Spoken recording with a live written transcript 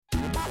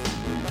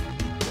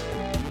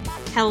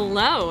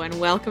Hello, and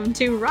welcome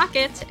to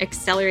Rocket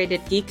Accelerated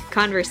Geek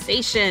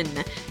Conversation.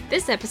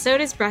 This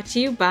episode is brought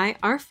to you by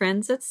our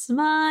friends at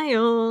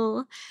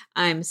Smile.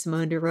 I'm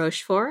Simone de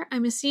Rochefort.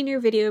 I'm a senior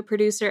video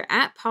producer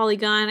at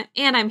Polygon,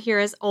 and I'm here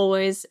as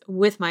always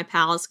with my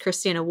pals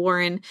Christina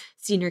Warren,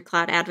 senior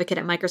cloud advocate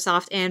at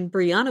Microsoft, and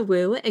Brianna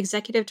Wu,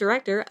 executive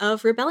director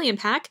of Rebellion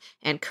Pack,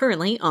 and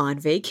currently on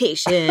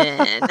vacation.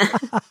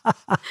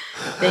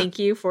 Thank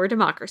you for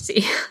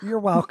democracy. You're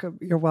welcome.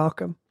 You're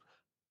welcome.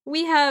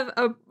 We have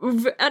a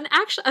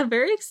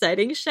very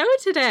exciting show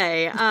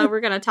today. We're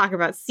going to talk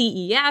about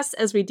CES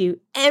as we do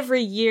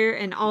every year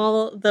and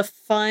all the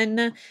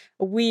fun,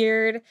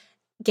 weird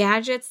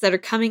gadgets that are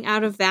coming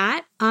out of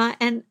that.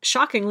 And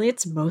shockingly,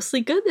 it's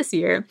mostly good this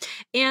year.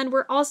 And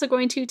we're also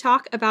going to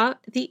talk about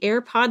the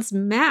AirPods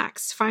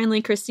Max.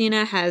 Finally,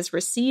 Christina has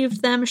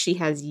received them. She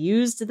has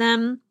used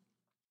them.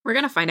 We're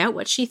going to find out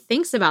what she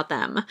thinks about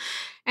them.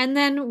 And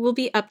then we'll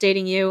be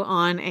updating you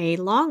on a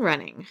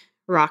long-running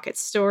Rocket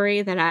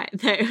story that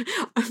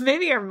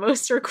maybe our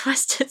most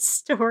requested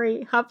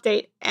story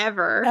update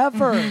ever.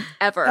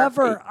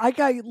 I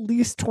got at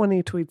least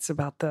 20 tweets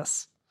about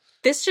this.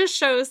 This just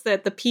shows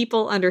that the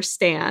people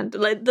understand,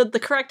 like the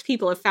correct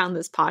people have found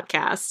this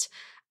podcast.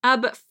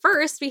 But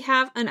first, we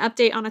have an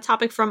update on a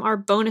topic from our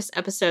bonus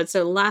episode.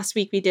 So last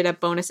week we did a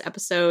bonus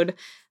episode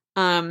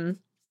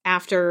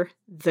after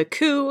the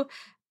coup,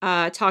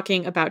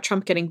 talking about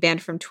Trump getting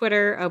banned from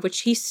Twitter,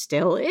 which he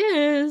still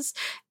is,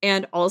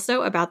 and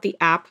also about the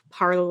app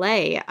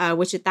Parlay,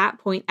 which at that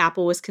point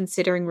Apple was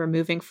considering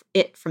removing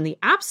it from the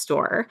App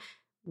Store.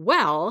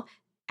 Well,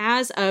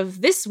 as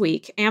of this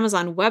week,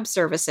 Amazon Web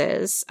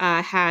Services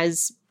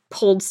has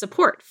pulled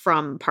support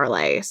from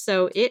Parlay,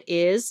 so it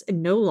is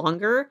no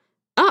longer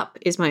up,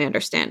 is my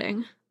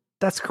understanding.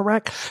 That's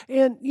correct.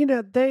 And, you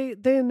know, they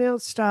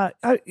announced, are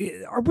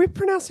we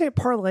pronouncing it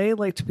parlay,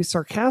 like to be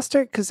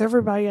sarcastic? Because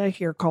everybody I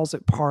hear calls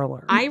it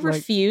parlor. I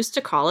refuse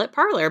to call it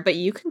parlor, but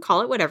you can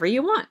call it whatever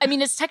you want. I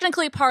mean, it's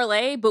technically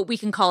parlay, but we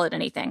can call it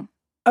anything.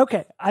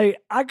 Okay,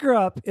 I grew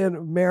up in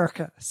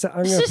America, so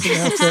I'm going to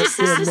pronounce it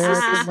the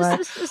American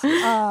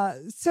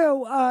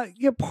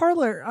way.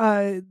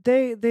 Parler,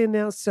 they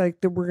announced like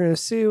that we're going to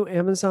sue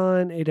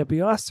Amazon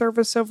AWS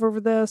service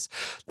over this.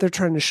 They're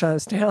trying to shut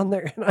us down.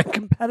 They're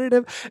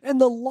anti-competitive, and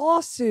the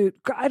lawsuit.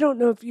 I don't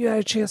know if you had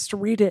a chance to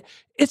read it.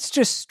 It's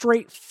just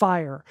straight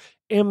fire.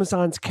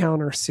 Amazon's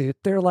countersuit.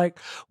 They're like,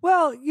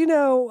 well, you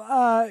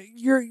know,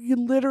 you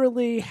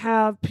literally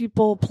have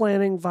people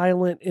planning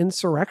violent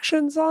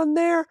insurrections on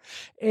there,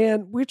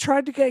 and we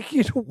tried to get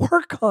you to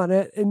work on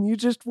it, and you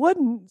just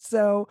wouldn't.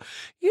 So,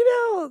 you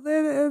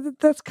know,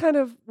 that's kind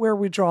of where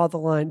we draw the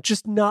line,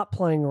 just not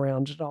playing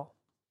around at all.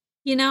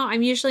 You know,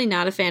 I'm usually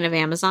not a fan of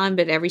Amazon,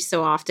 but every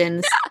so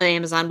often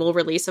Amazon will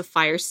release a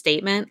fire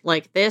statement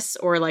like this,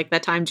 or like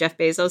that time Jeff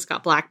Bezos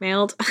got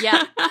blackmailed.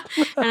 Yeah.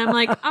 And I'm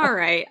like, all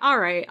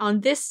right,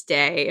 on this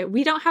day,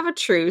 we don't have a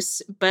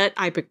truce, but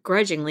I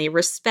begrudgingly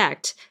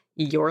respect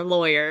your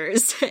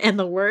lawyers and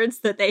the words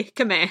that they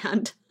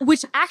command.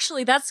 Which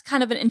actually, that's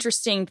kind of an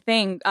interesting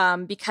thing,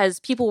 because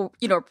people,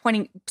 you know,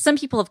 some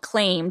people have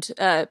claimed,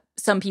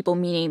 some people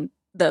meaning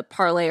the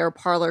parlay or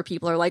parlor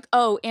people are like,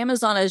 oh,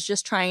 Amazon is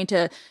just trying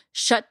to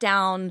shut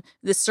down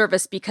this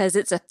service because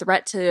it's a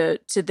threat to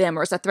them,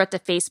 or it's a threat to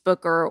Facebook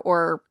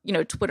or you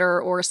know,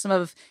 Twitter or some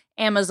of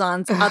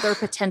Amazon's other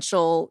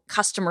potential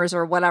customers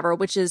or whatever,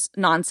 which is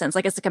nonsense.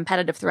 Like, it's a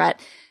competitive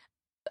threat.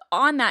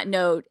 On that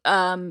note,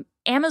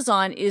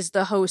 Amazon is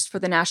the host for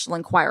the National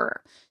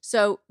Enquirer.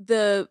 So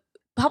the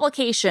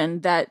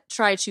publication that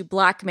tried to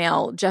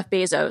blackmail Jeff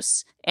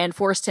Bezos and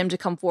forced him to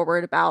come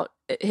forward about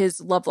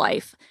his love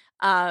life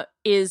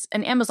is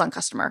an Amazon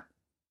customer.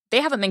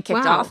 They haven't been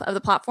kicked off of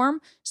the platform.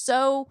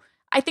 So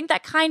I think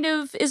that kind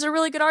of is a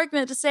really good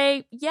argument to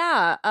say,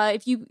 yeah,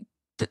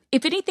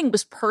 if anything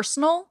was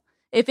personal,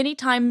 if any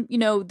time, you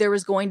know, there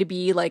was going to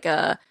be like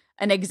an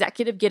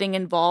executive getting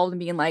involved and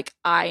being like,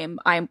 I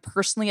am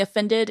personally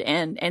offended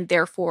and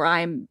therefore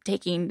I'm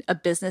taking a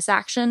business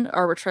action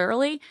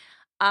arbitrarily,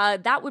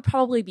 that would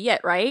probably be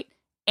it, right?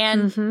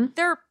 And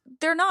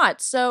they're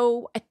not.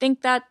 So I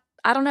think that,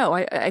 I don't know,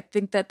 I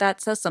think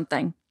that says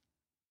something.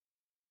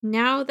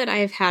 Now that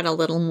I've had a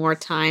little more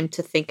time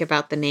to think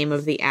about the name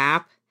of the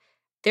app,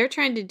 they're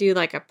trying to do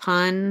like a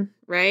pun,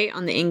 right,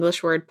 on the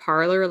English word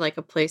parlor, like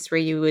a place where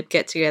you would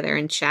get together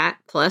and chat,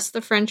 plus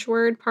the French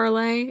word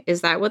parlay.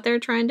 Is that what they're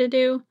trying to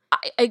do?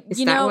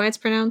 Is that why it's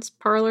pronounced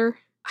parlor?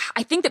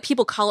 I think that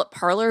people call it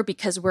parlor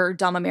because we're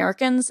dumb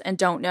Americans and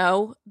don't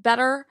know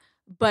better.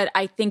 But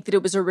I think that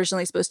it was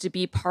originally supposed to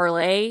be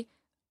parlay.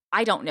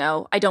 I don't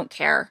know. I don't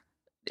care.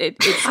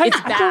 It's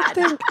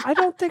bad. I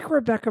don't think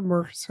Rebecca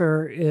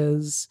Mercer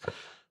is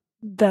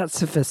that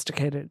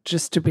sophisticated,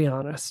 just to be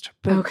honest.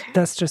 But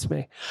that's just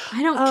me.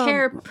 I don't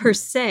care per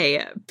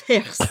se.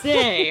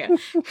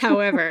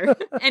 However,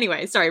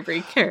 anyway, sorry,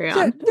 Brie, carry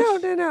on.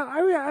 No.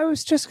 I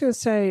was just going to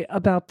say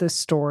about this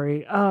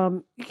story.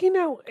 You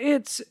know,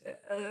 it's,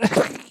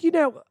 you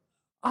know,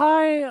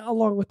 I,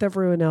 along with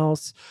everyone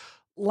else,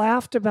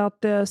 laughed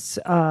about this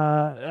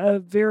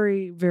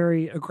very,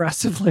 very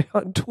aggressively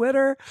on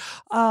Twitter,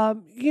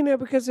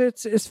 because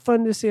it's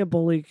fun to see a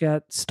bully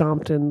get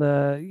stomped in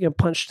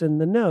punched in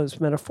the nose,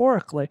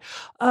 metaphorically.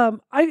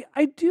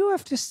 I do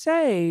have to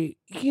say,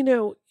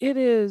 it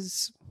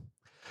is.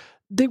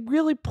 They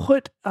really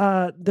put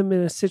them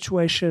in a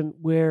situation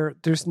where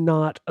there's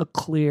not a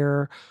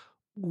clear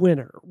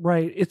winner,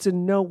 right? It's a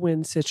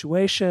no-win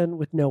situation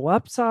with no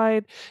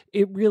upside.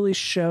 It really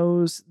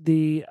shows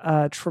the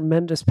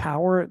tremendous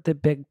power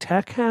that big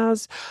tech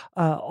has,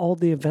 all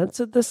the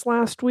events of this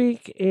last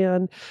week.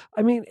 And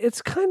I mean,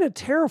 it's kind of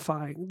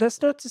terrifying.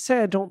 That's not to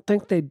say I don't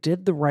think they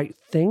did the right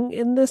thing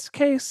in this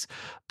case,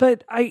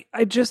 but I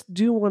just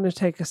do want to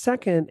take a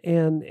second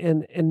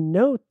and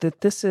note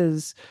that this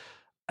is,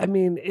 I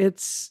mean,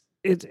 it's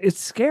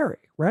scary,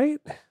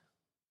 right?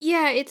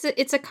 Yeah,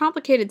 it's a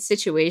complicated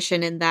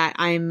situation in that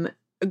I'm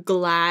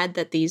glad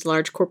that these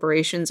large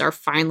corporations are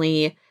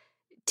finally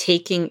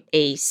taking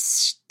a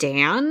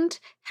stand.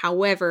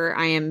 However,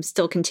 I am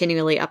still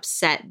continually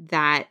upset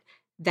that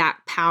that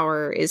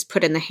power is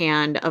put in the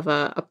hand of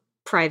a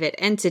private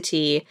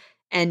entity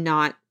and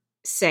not,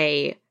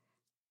 say,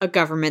 a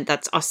government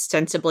that's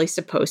ostensibly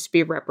supposed to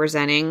be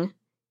representing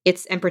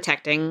its and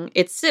protecting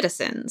its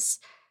citizens.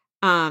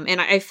 And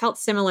I felt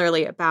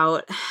similarly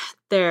about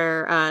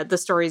the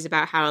stories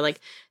about how like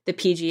the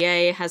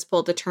PGA has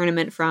pulled the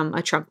tournament from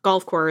a Trump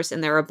golf course,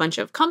 and there are a bunch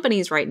of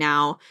companies right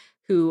now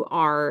who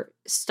are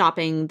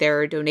stopping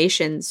their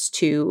donations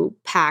to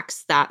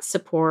PACs that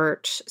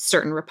support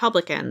certain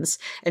Republicans,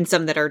 and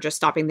some that are just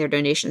stopping their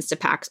donations to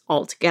PACs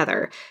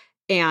altogether.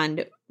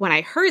 And when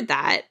I heard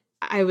that,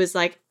 I was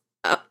like,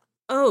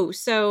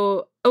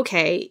 so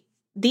okay.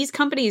 These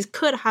companies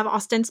could have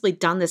ostensibly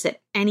done this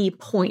at any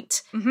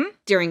point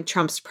during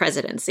Trump's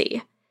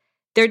presidency.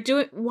 They're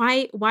doing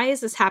why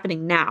is this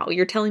happening now?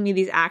 You're telling me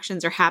these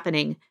actions are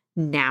happening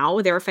now.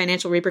 There are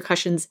financial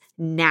repercussions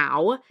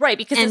now. Right,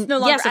 because it's no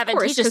longer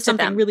advantageous to them.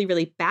 Something really,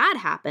 really bad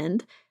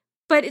happened.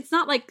 But it's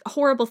not like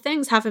horrible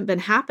things haven't been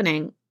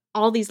happening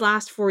all these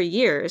last 4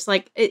 years.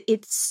 Like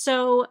it's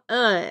so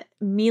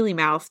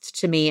mealy-mouthed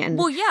to me. And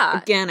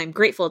again, I'm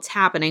grateful it's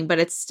happening, but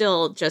it's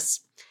still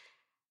just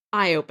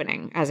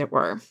eye-opening, as it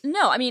were.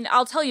 No, I mean,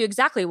 I'll tell you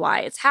exactly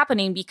why. It's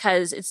happening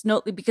because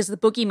because the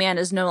boogeyman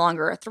is no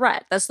longer a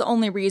threat. That's the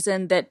only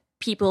reason that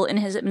people in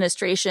his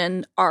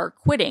administration are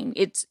quitting.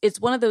 It's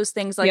one of those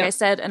things, like I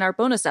said in our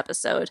bonus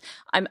episode.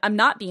 I'm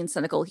not being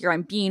cynical here.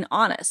 I'm being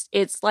honest.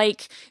 It's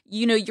like,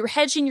 you're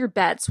hedging your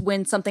bets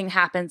when something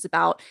happens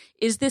about,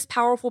 is this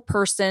powerful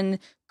person,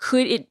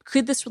 could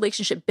this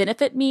relationship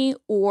benefit me,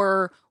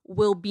 or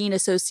will being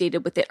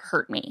associated with it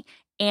hurt me?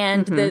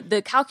 And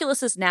the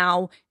calculus is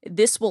now,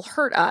 this will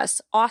hurt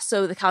us.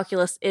 Also, the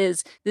calculus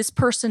is, this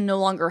person no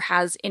longer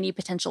has any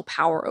potential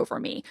power over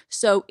me.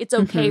 So it's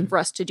okay for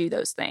us to do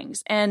those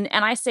things. And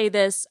I say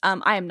this,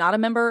 I am not a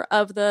member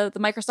of the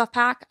Microsoft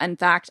PAC. In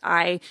fact,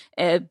 I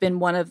have been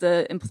one of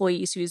the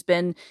employees who's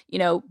been,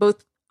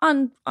 both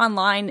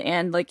online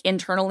and like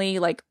internally,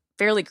 like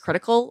fairly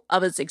critical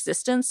of its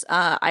existence.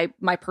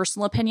 My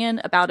personal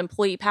opinion about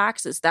employee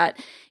PACs is that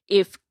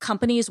if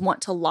companies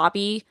want to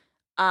lobby,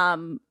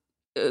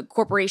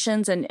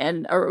 corporations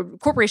or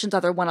corporations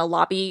either want to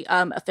lobby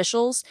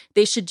officials,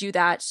 they should do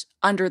that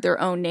under their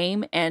own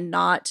name and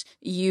not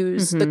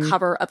use the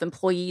cover of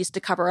employees to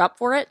cover up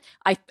for it.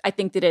 I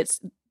think that it's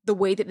the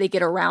way that they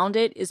get around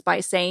it is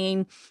by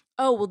saying,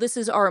 oh, well, this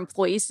is our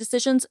employees'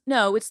 decisions.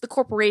 No, it's the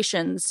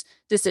corporation's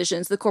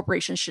decisions. The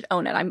corporation should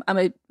own it. I'm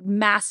a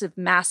massive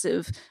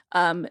negative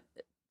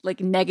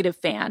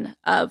fan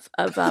of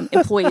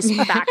employees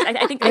back.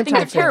 I think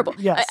they're terrible.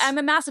 Yes. I'm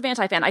a massive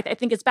anti-fan. I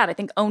think it's bad. I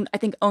think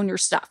own your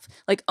stuff.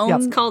 Like own.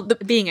 It's called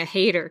being a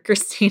hater,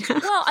 Christina.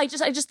 Well, I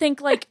just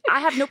think like I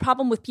have no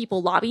problem with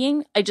people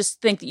lobbying. I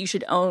just think that you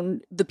should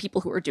own the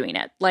people who are doing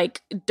it.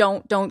 Like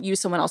don't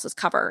use someone else's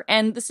cover.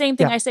 And the same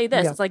thing I say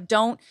this. It's like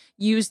don't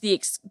use the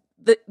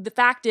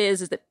fact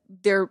is that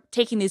they're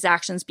taking these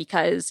actions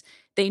because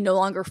they no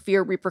longer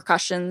fear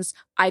repercussions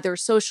either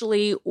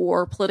socially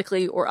or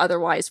politically or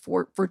otherwise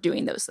for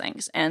doing those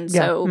things. And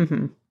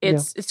so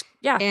it's.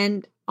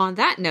 And on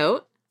that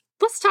note,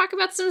 let's talk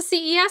about some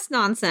CES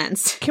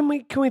nonsense. Can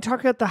we talk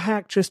about the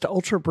hack just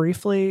ultra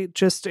briefly?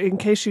 Just in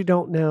case you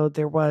don't know,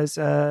 there was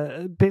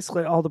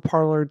basically all the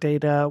Parler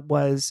data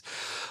was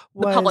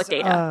the public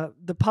data.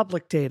 The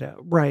public data,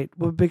 right?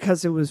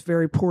 Because it was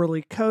very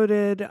poorly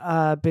coded.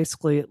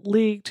 Basically, it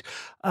leaked.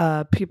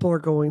 People are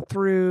going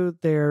through.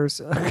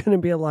 There's going to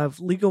be a lot of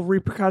legal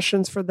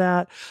repercussions for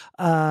that.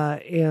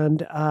 That's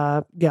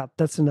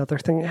another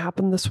thing that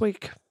happened this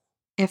week.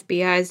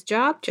 FBI's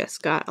job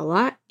just got a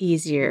lot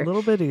easier. A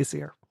little bit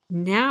easier.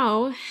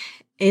 Now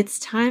it's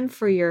time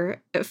for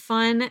your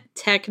fun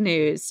tech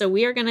news. So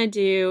we are going to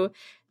do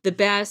the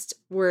best,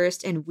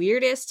 worst, and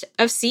weirdest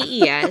of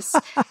CES.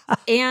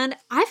 And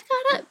I've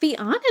got to be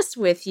honest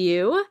with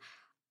you.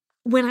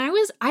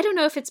 I don't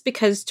know if it's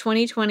because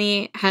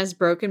 2020 has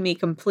broken me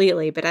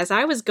completely, but as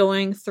I was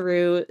going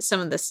through some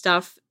of the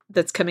stuff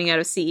that's coming out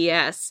of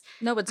CES,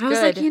 no, it's I was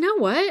good. like, you know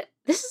what?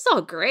 this is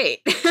all great.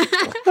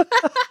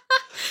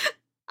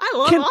 I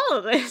love all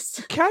of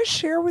this. Can I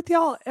share with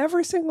y'all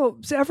ever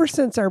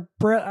since our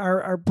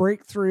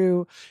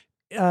breakthrough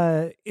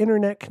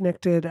internet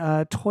connected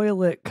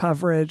toilet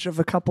coverage of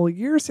a couple of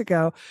years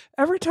ago,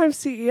 every time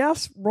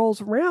CES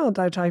rolls around,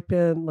 I type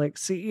in like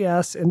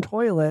CES and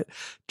toilet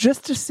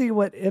just to see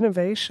what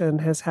innovation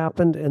has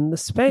happened in the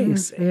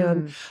space. Mm-hmm.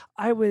 And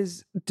I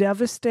was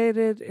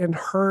devastated and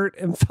hurt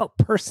and felt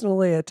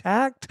personally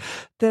attacked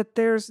that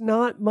there's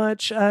not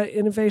much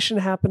innovation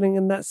happening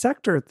in that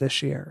sector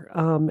this year.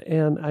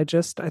 And I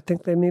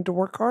think they need to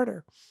work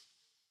harder.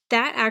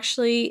 That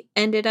actually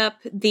ended up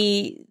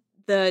the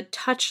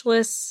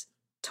touchless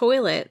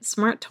toilet,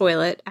 smart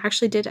toilet,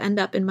 actually did end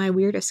up in my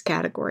weirdest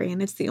category,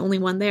 and it's the only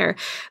one there.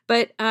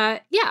 But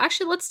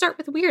actually, let's start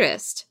with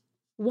weirdest.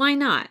 Why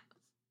not?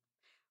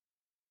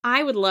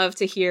 I would love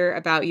to hear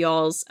about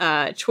y'all's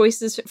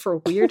choices for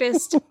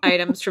weirdest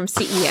items from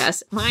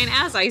CES. Mine,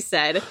 as I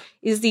said,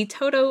 is the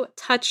Toto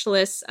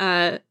touchless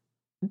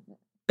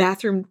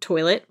bathroom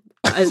toilet,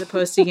 as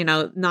opposed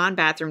to,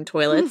 non-bathroom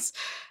toilets.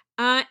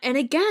 And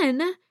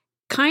again,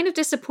 kind of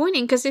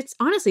disappointing because it's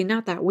honestly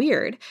not that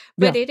weird,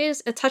 but It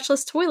is a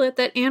touchless toilet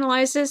that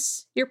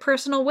analyzes your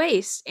personal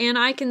waste. And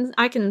I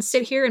can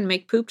sit here and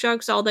make poop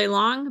jokes all day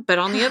long, but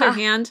on the other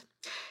hand,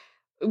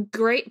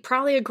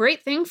 probably a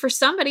great thing for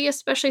somebody,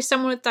 especially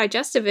someone with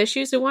digestive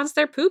issues who wants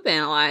their poop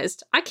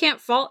analyzed. I can't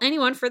fault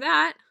anyone for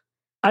that.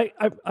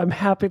 I'm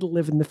happy to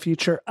live in the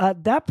future.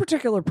 That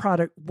particular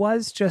product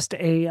was just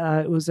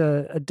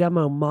a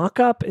demo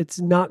mock-up.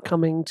 It's not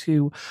coming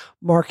to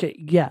market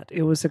yet.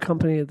 It was a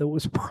company that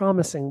was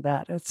promising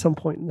that at some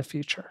point in the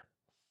future.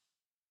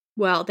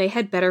 Well, they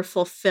had better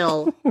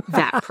fulfill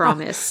that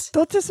promise.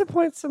 Don't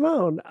disappoint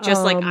Simone.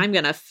 Just like I'm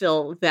going to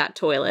fill that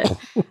toilet.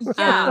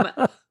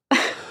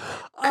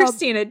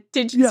 Christina,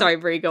 sorry,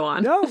 Brie, go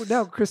on.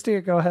 No, Christina,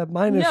 go ahead.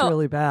 Mine is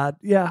really bad.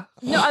 Yeah.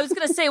 No, I was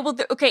going to say,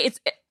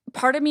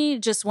 part of me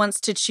just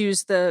wants to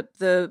choose the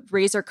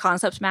Razer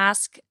Concept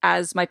Mask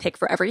as my pick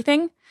for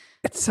everything.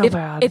 It's so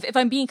bad. If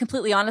I'm being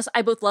completely honest,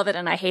 I both love it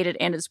and I hate it,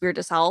 and it's weird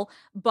as hell.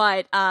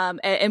 But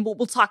and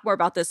we'll talk more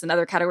about this in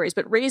other categories.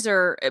 But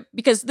Razer,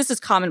 because this is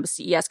common with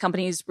CES,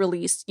 companies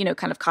release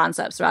kind of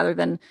concepts rather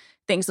than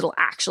things that'll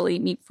actually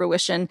meet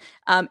fruition.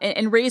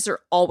 And Razer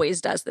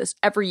always does this.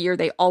 Every year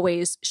they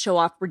always show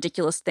off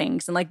ridiculous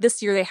things. And like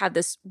this year they had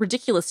this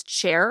ridiculous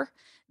chair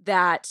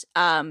that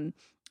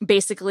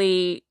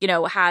basically,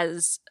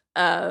 has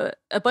a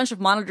bunch of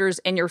monitors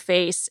in your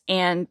face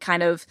and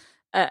kind of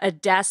a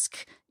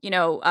desk,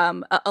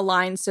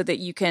 aligned so that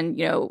you can,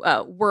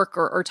 work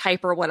or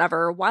type or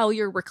whatever while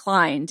you're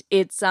reclined.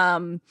 It's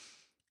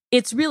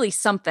really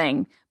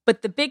something.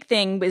 But the big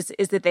thing is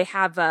that they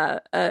have an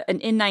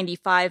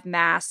N95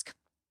 mask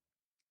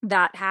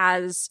that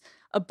has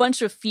a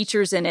bunch of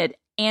features in it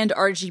and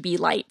RGB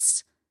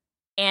lights.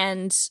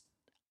 And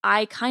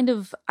I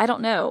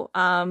don't know.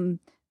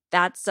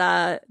 That's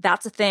a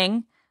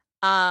thing.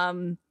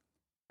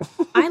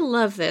 I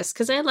love this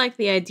because I like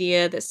the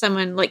idea that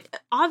someone,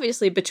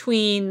 obviously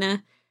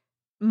between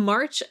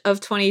March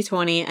of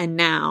 2020 and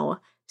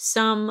now,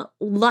 some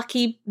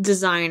lucky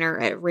designer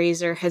at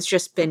Razer has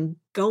just been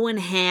going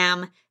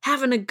ham,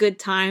 having a good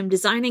time,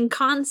 designing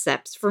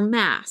concepts for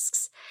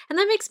masks. And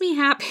that makes me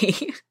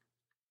happy.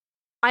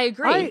 I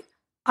agree.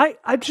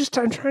 I'm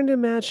trying to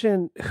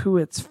imagine who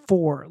it's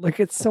for. Like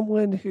it's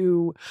someone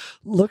who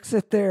looks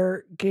at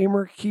their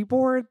gamer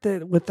keyboard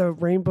with a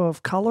rainbow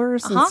of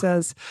colors and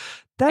says,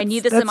 I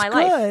need this in my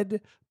life,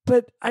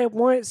 but I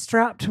want it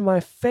strapped to my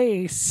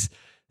face,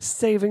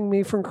 saving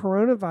me from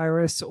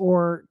coronavirus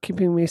or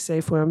keeping me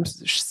safe when I'm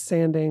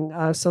sanding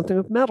something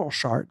with metal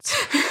shards.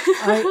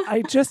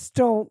 I just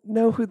don't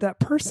know who that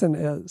person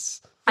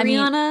is.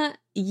 Brianna,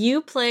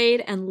 you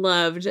played and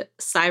loved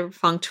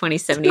Cyberpunk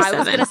 2077. I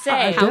was going to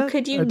say, how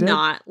could you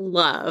not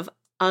love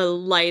a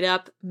light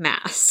up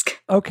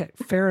mask? Okay,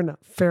 fair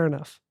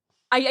enough.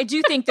 I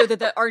do think though that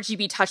the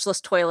RGB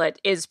touchless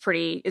toilet is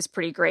pretty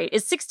great.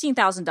 It's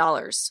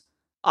 $16,000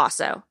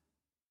 also.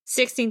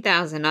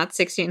 16,000, not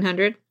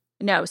 1,600?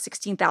 No,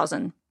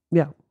 16,000.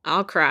 Yeah.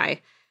 I'll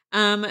cry.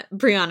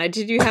 Brianna,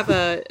 did you have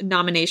a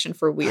nomination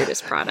for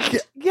weirdest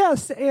product?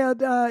 Yes,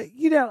 and I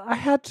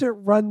had to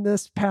run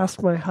this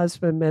past my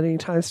husband many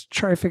times to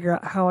try to figure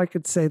out how I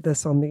could say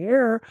this on the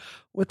air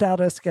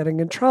without us getting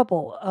in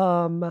trouble.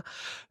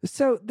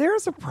 So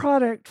there's a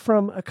product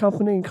from a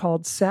company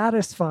called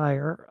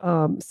Satisfyer,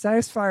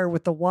 Satisfyer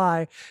with the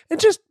Y. And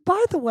just,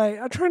 by the way,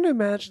 I'm trying to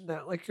imagine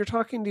that. Like you're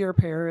talking to your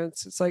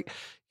parents. It's like,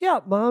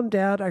 yeah, Mom,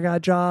 Dad, I got a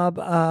job.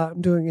 I'm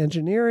doing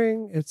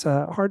engineering. It's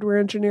hardware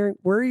engineering.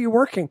 Where are you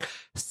working?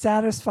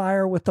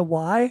 Satisfyer with the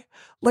Y.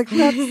 Like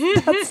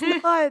that's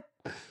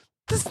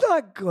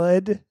not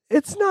good.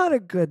 It's not a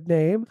good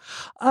name.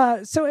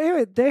 So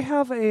anyway, they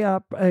have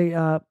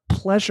a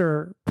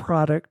pleasure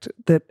product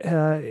that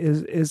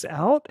is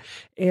out,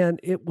 and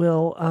it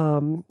will.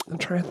 I'm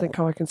trying to think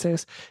how I can say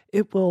this.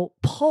 It will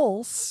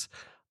pulse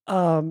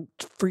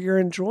for your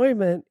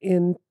enjoyment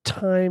in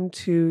time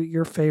to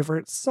your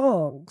favorite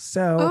song.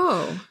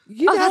 So,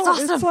 that's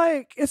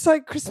awesome. It's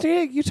like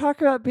Christina, you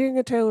talk about being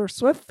a Taylor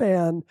Swift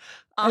fan.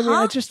 I mean,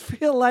 I just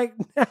feel like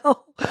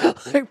now,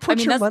 like put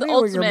your money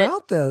where your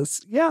mouth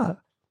is. Yeah.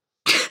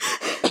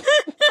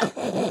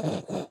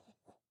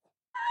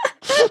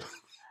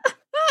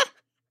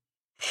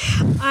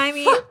 I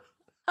mean,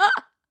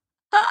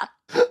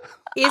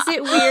 is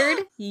it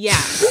weird?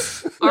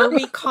 Yes. Are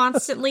we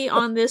constantly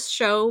on this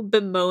show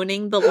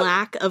bemoaning the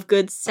lack of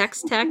good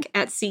sex tech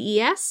at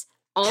CES?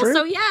 Also,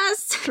 True.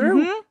 yes.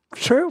 True. Mm-hmm.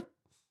 True.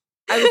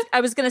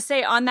 I was going to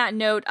say on that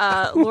note,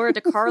 Laura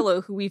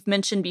DiCarlo, who we've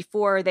mentioned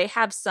before, they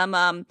have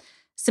some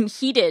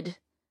heated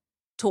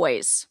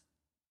toys.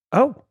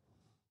 Oh.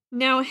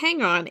 Now,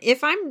 hang on.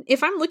 If I'm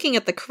looking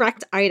at the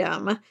correct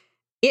item,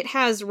 it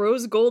has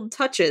rose gold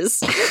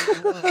touches,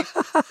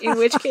 in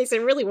which case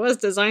it really was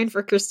designed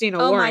for Christina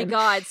Warren. Oh my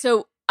God.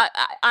 So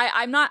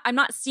I'm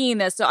not seeing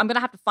this, so I'm going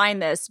to have to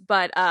find this.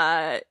 But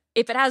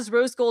if it has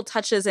rose gold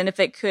touches and if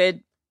it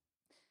could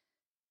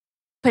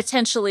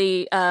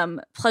potentially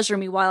pleasure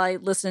me while I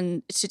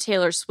listen to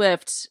Taylor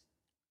Swift,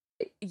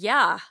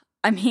 yeah.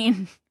 I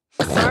mean...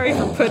 Sorry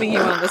for putting you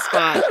on the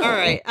spot. All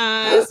right.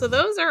 So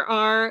those are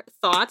our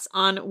thoughts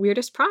on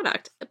weirdest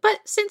product. But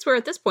since we're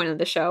at this point of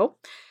the show,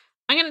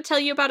 I'm going to tell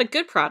you about a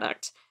good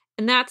product.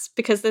 And that's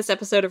because this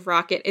episode of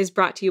Rocket is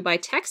brought to you by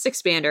Text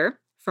Expander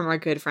from our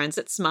good friends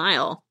at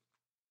Smile.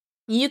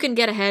 You can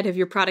get ahead of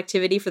your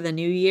productivity for the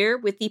new year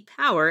with the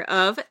power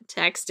of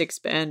Text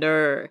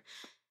Expander.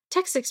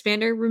 Text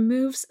Expander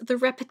removes the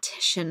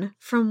repetition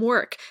from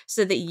work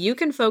so that you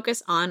can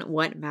focus on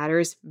what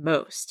matters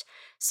most.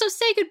 So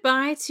say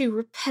goodbye to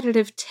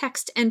repetitive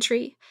text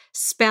entry,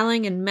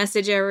 spelling and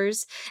message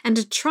errors, and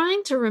to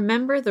trying to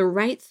remember the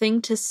right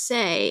thing to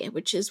say,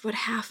 which is what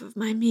half of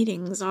my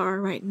meetings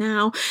are right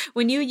now.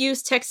 When you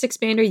use Text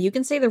Expander, you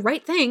can say the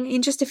right thing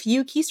in just a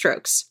few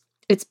keystrokes.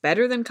 It's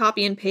better than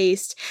copy and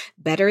paste,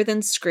 better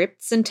than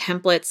scripts and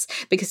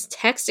templates, because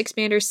Text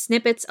Expander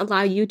snippets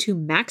allow you to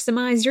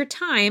maximize your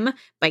time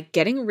by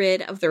getting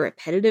rid of the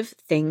repetitive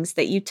things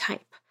that you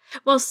type,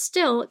 while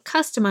still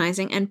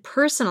customizing and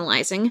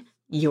personalizing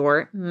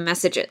your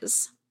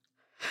messages.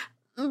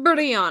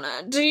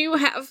 Brianna, do you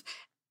have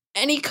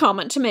any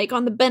comment to make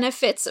on the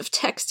benefits of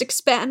Text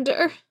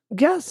Expander?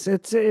 Yes,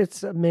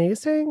 it's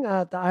amazing.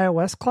 The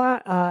iOS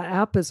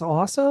app is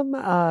awesome.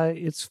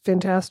 It's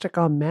fantastic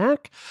on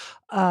Mac.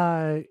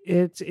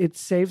 It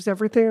saves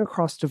everything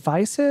across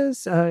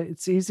devices.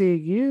 It's easy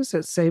to use.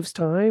 It saves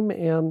time,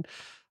 and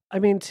I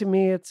mean, to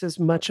me, it's as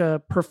much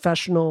a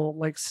professional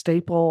like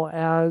staple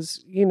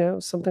as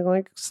something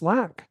like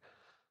Slack.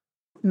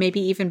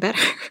 Maybe even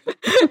better,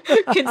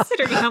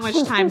 considering how much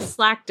time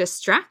Slack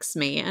distracts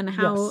me and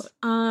how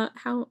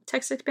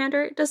Text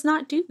Expander does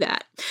not do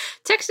that.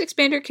 Text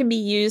Expander can be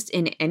used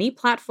in any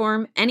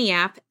platform, any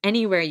app,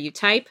 anywhere you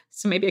type,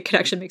 so maybe it could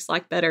actually make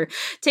Slack better.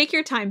 Take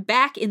your time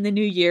back in the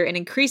new year and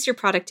increase your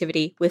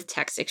productivity with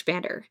Text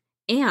Expander.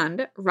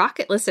 And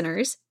Rocket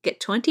listeners get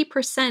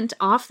 20%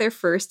 off their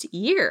first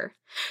year.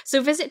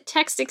 So visit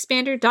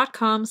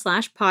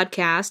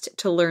textexpander.com/podcast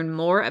to learn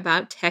more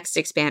about Text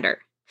Expander.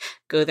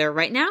 Go there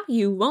right now.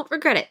 You won't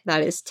regret it.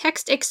 That is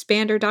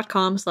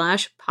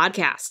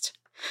textexpander.com/podcast.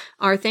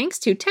 Our thanks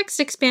to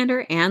Text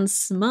Expander and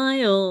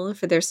Smile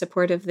for their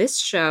support of this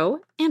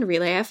show and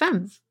Relay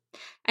FM.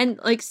 And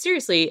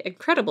seriously,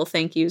 incredible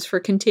thank yous for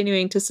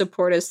continuing to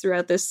support us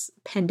throughout this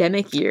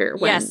pandemic year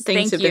when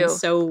things have been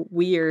so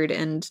weird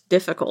and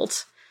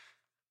difficult.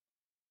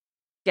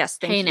 Yes,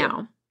 thank you. Hey,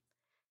 now,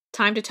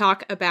 time to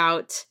talk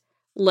about,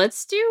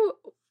 let's do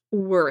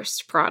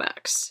worst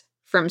products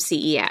from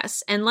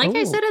CES. And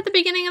I said at the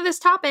beginning of this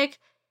topic,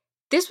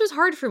 this was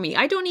hard for me.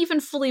 I don't even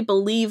fully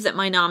believe that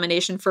my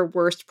nomination for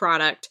worst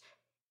product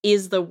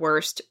is the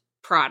worst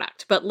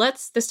product. But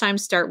let's this time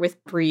start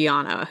with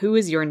Brianna. Who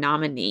is your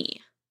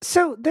nominee?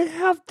 So they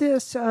have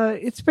this,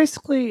 it's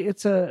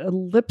a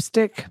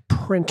lipstick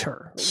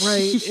printer,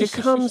 right? It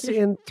comes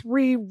in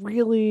 3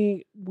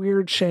 really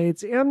weird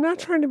shades. And I'm not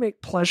trying to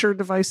make pleasure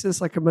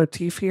devices like a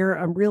motif here.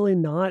 I'm really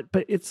not.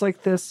 But it's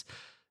like this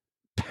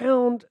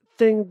pound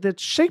thing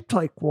that's shaped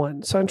like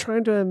one. So I'm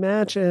trying to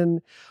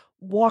imagine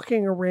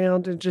walking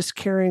around and just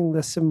carrying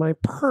this in my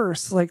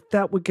purse, like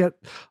that would get,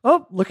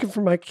 looking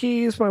for my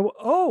keys,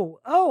 no,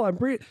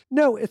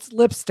 it's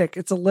lipstick.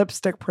 It's a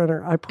lipstick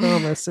printer. I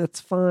promise. It's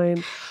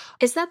fine.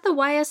 Is that the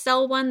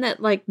YSL one that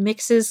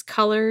mixes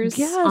colors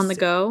on the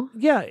go?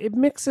 Yeah, it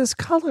mixes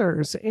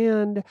colors.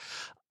 And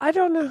I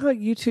don't know how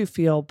you two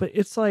feel, but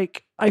it's I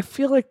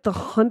feel like the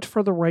hunt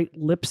for the right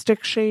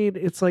lipstick shade,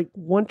 it's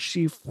once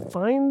you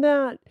find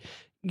that,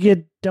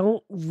 you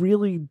don't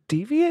really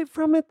deviate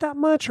from it that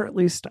much, or at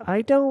least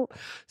I don't.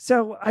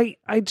 So I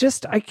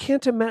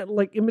can't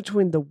imagine in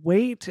between the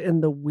weight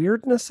and the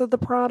weirdness of the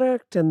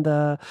product and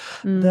the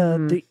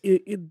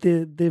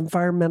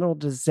environmental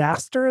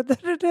disaster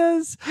that it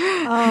is.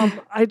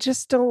 I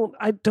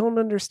don't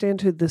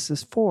understand who this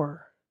is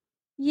for.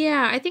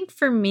 Yeah, I think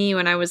for me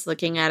when I was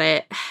looking at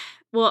it,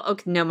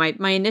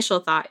 my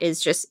initial thought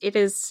is just it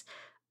is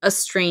a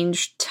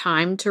strange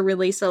time to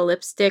release a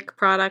lipstick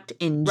product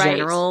in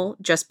general,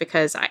 just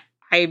because I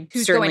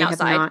Who's certainly going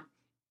have outside? not.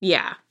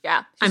 Yeah.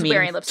 Yeah. Who's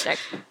wearing lipstick?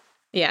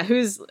 Yeah,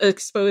 who's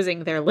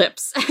exposing their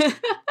lips?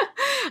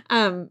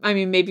 I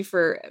mean, maybe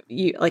for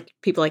you, like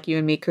people like you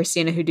and me,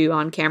 Christina, who do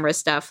on-camera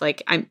stuff,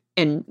 like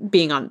and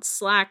being on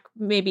Slack,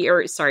 maybe,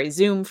 or sorry,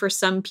 Zoom for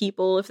some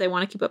people if they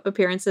want to keep up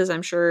appearances.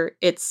 I'm sure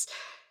it's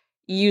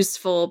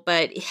useful,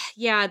 but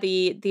yeah,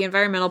 the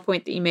environmental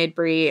point that you made,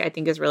 Brie, I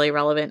think is really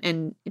relevant,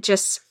 and it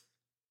just,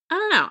 I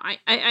don't know.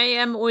 I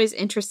am always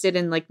interested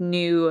in like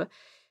new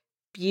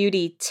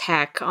beauty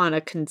tech on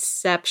a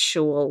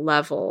conceptual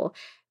level.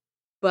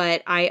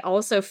 But I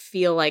also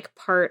feel like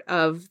part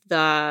of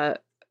the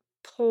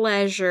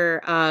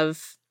pleasure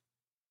of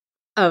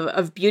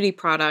beauty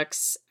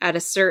products at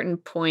a certain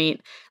point,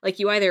 like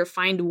you either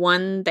find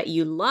one that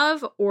you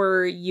love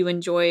or you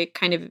enjoy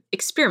kind of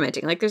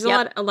experimenting. Like there's a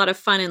lot of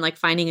fun in like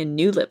finding a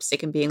new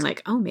lipstick and being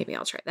like, oh, maybe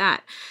I'll try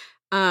that.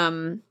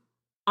 On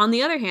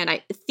the other hand,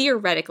 I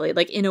theoretically,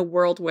 like in a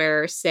world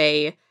where,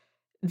 say,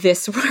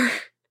 this were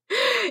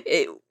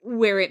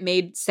where it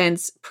made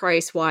sense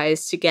price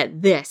wise to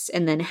get this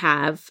and then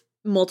have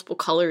multiple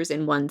colors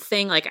in one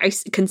thing, like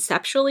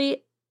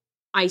conceptually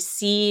I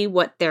see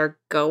what they're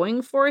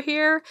going for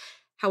here.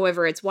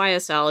 However, it's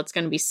YSL, it's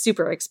going to be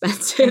super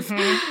expensive.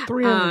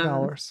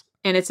 $300.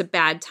 And it's a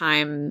bad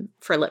time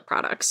for lip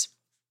products.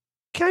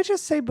 Can I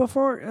just say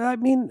before, I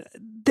mean,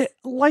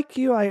 like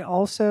you,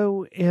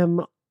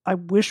 I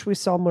wish we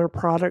saw more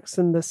products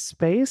in this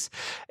space.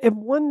 And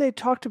one they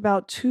talked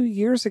about 2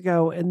 years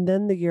ago, and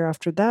then the year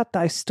after that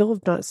I still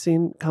have not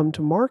seen come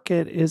to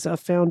market, is a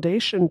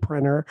foundation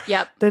printer.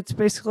 Yep. That's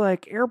basically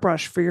like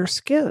airbrush for your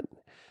skin.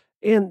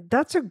 And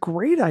that's a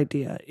great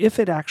idea if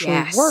it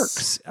actually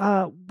works.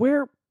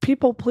 Where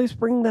people, please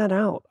bring that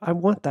out. I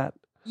want that.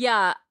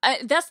 Yeah,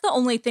 that's the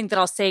only thing that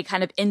I'll say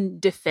kind of in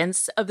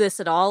defense of this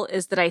at all,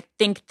 is that I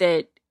think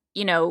that,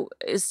 you know,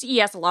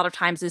 CES a lot of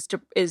times is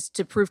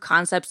to prove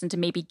concepts and to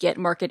maybe get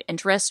market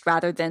interest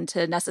rather than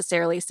to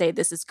necessarily say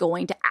this is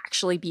going to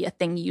actually be a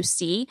thing you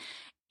see.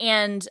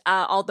 And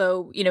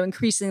although, you know,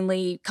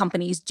 increasingly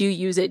companies do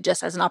use it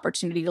just as an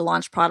opportunity to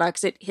launch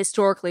products, it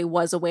historically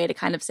was a way to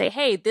kind of say,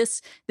 hey,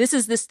 this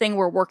is this thing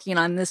we're working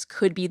on. This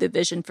could be the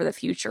vision for the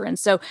future. And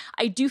so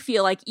I do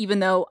feel like,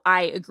 even though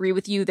I agree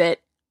with you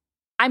that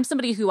I'm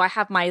somebody who I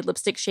have my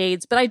lipstick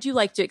shades, but I do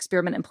like to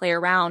experiment and play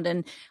around.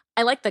 And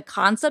I like the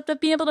concept of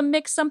being able to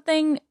mix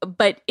something,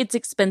 but it's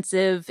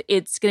expensive.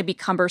 It's going to be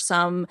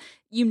cumbersome.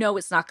 You know,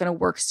 it's not going to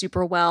work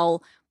super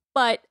well.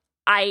 But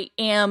I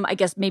am, I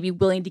guess, maybe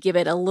willing to give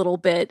it a little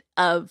bit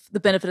of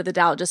the benefit of the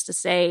doubt just to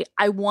say,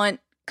 I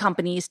want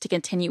companies to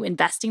continue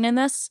investing in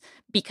this,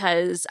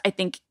 because I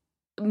think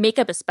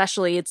makeup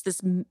especially, it's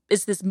this,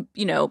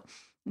 you know,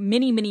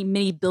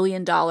 many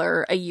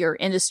billion-dollar a year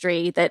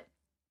industry that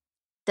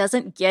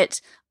doesn't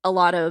get a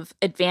lot of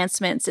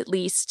advancements, at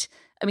least.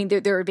 I mean,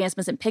 there are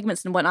advancements in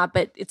pigments and whatnot,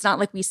 but it's not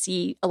like we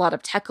see a lot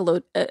of tech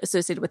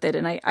associated with it.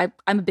 And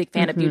I'm a big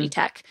fan of beauty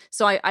tech.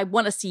 So I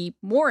want to see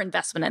more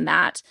investment in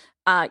that,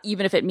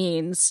 even if it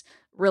means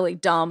really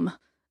dumb,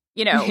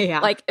 you know,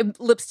 like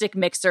lipstick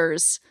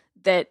mixers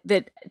that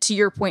to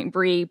your point,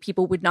 Brie,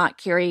 people would not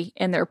carry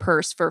in their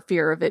purse for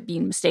fear of it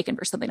being mistaken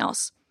for something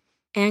else.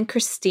 And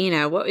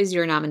Christina, what was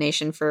your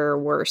nomination for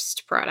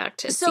worst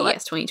product at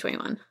CES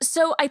 2021?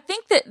 So I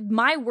think that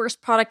my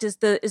worst product is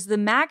the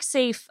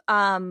MagSafe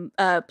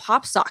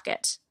pop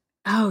socket.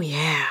 Oh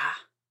yeah.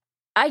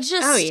 That's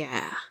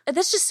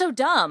just so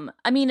dumb.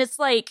 I mean, it's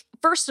like,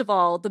 first of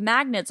all, the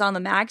magnets on the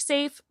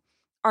MagSafe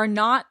are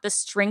not the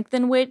strength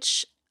in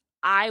which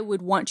I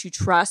would want to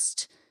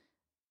trust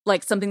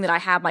like something that I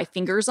have my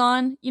fingers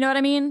on, you know what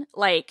I mean?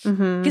 Like,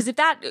 because if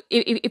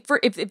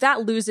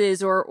that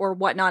loses or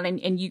whatnot,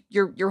 and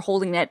you're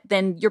holding it,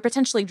 then you're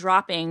potentially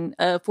dropping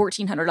a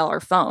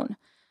 $1,400 phone,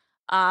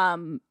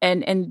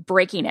 and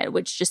breaking it,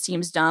 which just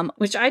seems dumb.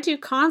 Which I do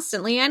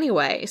constantly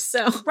anyway.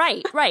 So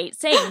right,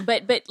 same.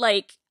 But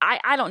like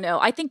I don't know.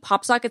 I think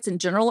pop sockets in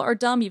general are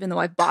dumb, even though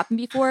I've bought them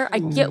before. I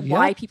get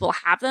why people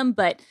have them,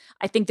 but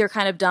I think they're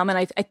kind of dumb. And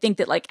I think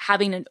that like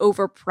having an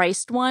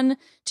overpriced one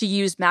to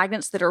use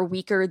magnets that are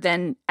weaker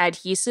than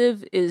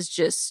adhesive is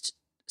just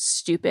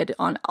stupid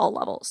on all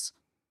levels.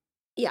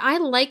 Yeah, I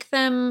like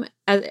them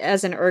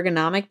as an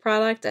ergonomic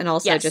product, and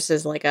also just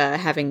as like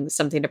having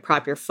something to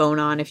prop your phone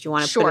on if you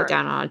want to put it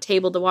down on a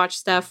table to watch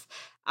stuff.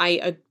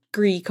 I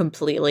agree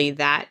completely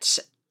that,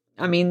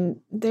 I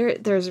mean,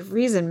 there's a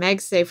reason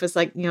MagSafe was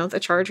like, you know, the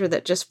charger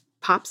that just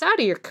pops out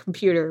of your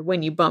computer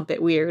when you bump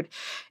it weird.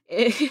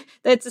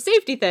 That's a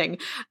safety thing.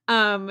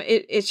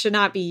 It should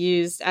not be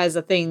used as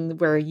a thing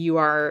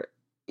where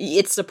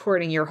it's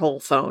supporting your whole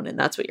phone and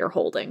that's what you're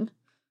holding.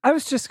 I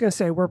was just going to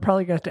say, we're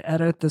probably going to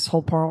edit this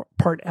whole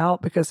part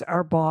out, because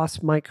our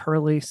boss, Mike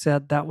Hurley,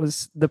 said that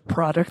was the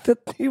product that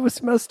he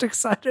was most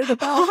excited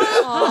about.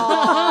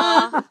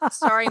 Aww.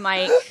 Sorry,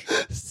 Mike.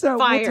 So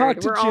fired. We'll talk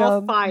to We're Jim,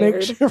 all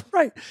fired.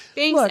 Right.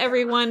 Thanks,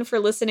 everyone, for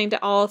listening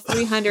to all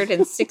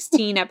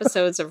 316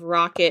 episodes of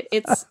Rocket.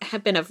 It's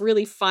been a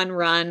really fun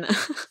run.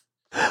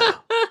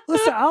 Listen,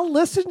 Listen, I'll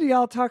listen to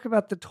y'all talk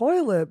about the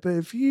toilet, but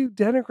if you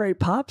denigrate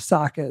pop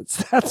sockets,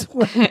 that's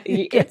when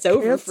it's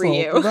over for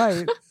you.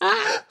 Right.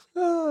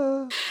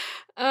 Oh,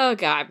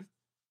 God.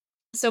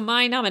 So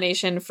my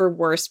nomination for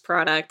worst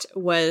product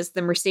was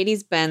the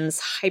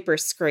Mercedes-Benz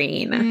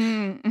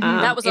Hyperscreen.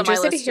 That was on my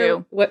list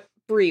too. What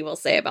Brie will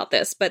say about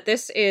this, but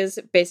this is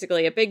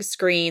basically a big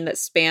screen that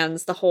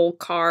spans the whole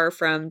car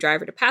from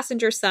driver to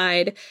passenger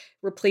side,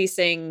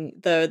 replacing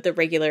the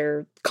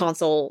regular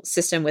console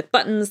system with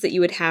buttons that you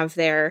would have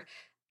there.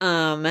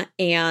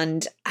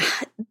 And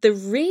the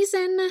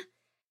reason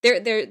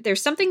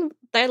there's something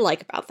that I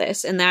like about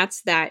this, and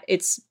that's that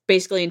it's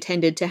basically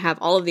intended to have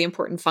all of the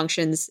important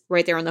functions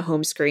right there on the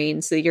home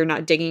screen so that you're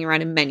not digging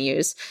around in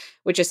menus,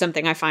 which is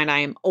something I find I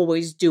am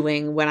always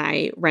doing when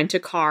I rent a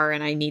car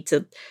and I need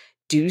to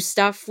do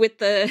stuff with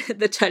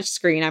the touch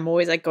screen. I'm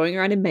always like going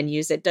around in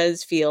menus. It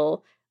does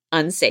feel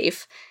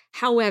unsafe.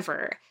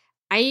 However,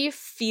 I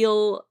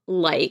feel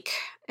like,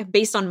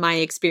 based on my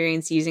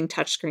experience using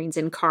touchscreens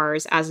in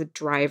cars as a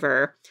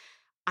driver,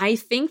 I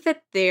think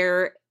that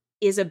there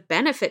is a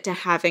benefit to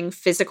having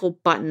physical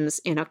buttons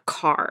in a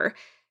car,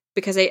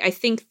 because I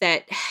think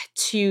that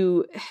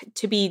to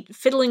be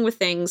fiddling with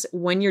things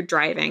when you're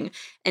driving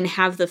and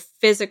have the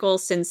physical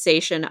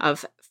sensation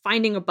of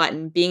finding a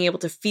button, being able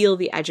to feel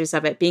the edges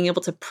of it, being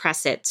able to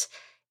press it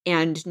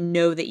and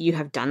know that you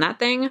have done that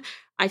thing,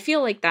 I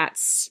feel like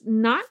that's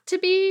not to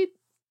be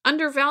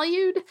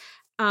undervalued.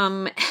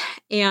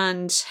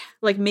 And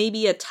like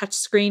maybe a touch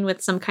screen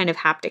with some kind of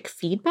haptic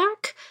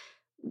feedback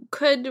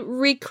could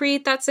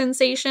recreate that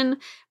sensation.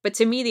 But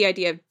to me, the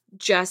idea of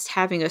just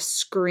having a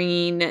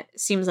screen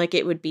seems like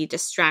it would be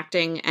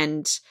distracting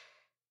and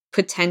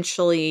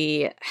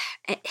potentially,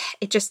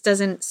 it just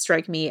doesn't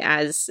strike me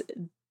as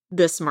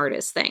the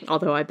smartest thing,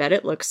 although I bet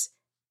it looks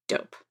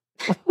dope.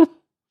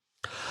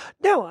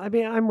 No, I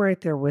mean, I'm right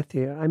there with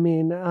you. I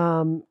mean,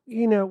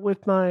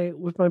 with my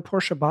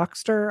Porsche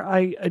Boxster,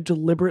 I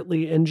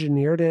deliberately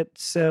engineered it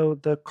so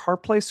the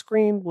CarPlay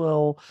screen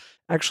will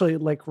actually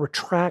like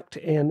retract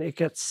and it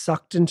gets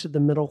sucked into the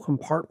middle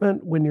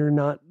compartment when you're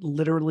not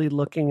literally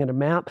looking at a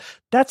map.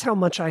 That's how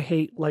much I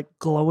hate like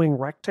glowing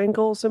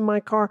rectangles in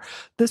my car.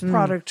 This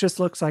product just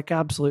looks like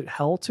absolute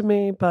hell to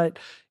me, but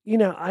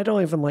I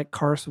don't even like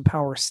cars with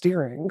power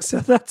steering, so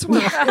that's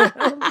where I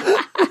am.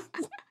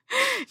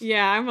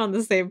 Yeah, I'm on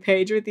the same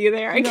page with you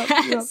there, I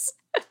guess.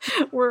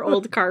 Yep. We're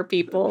old car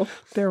people.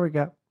 There we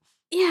go.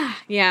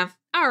 Yeah.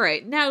 All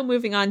right, now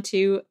moving on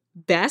to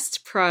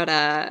best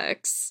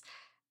products.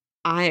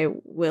 I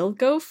will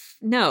go...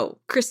 No,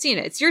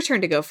 Christina, it's your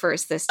turn to go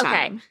first this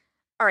time. Okay.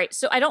 All right,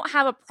 so I don't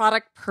have a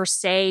product per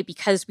se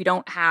because we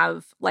don't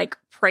have like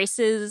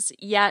prices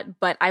yet,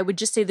 but I would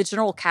just say the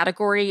general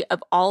category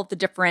of all of the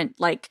different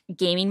like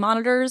gaming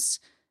monitors,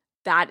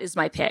 that is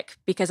my pick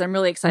because I'm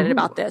really excited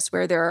about this,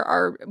 where there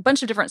are a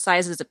bunch of different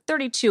sizes of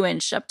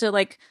 32-inch up to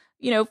like,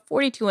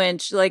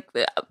 42-inch, like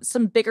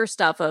some bigger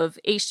stuff of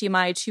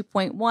HDMI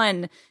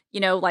 2.1,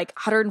 like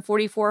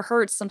 144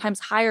 hertz, sometimes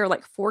higher,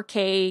 like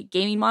 4K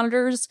gaming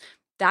monitors.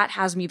 That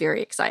has me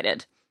very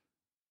excited.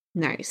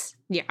 Nice.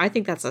 Yeah, I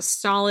think that's a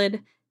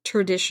solid,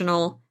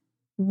 traditional,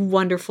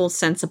 wonderful,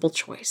 sensible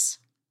choice.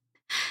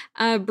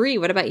 Brie,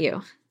 what about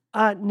you?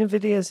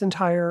 NVIDIA's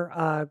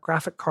entire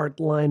graphic card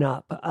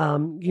lineup.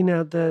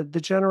 The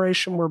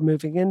generation we're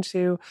moving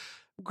into,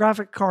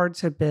 graphic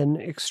cards have been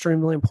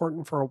extremely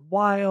important for a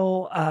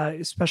while,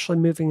 especially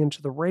moving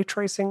into the ray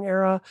tracing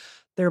era.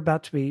 They're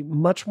about to be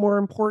much more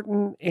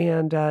important.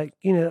 And, I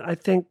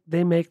think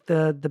they make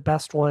the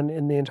best one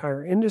in the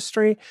entire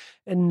industry.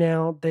 And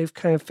now they've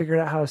kind of figured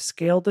out how to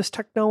scale this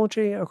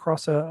technology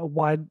across a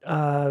wide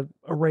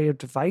array of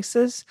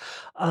devices.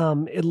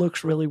 It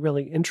looks really,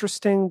 really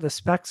interesting. The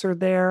specs are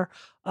there.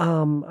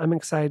 I'm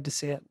excited to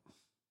see it.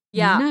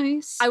 Yeah,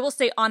 nice. I will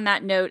say on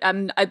that note,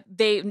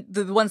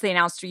 the ones they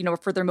announced,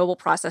 for their mobile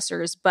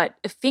processors, but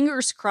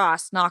fingers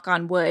crossed, knock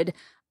on wood,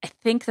 I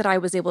think that I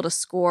was able to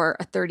score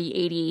a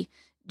 3080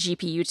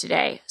 GPU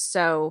today.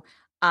 So,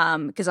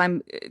 because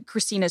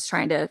Christina's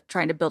trying to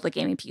build a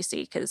gaming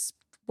PC, because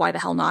why the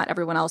hell not?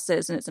 Everyone else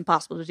is, and it's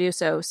impossible to do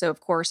so. So, of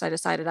course, I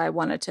decided I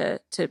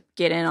wanted to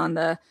get in on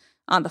the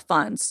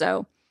fun.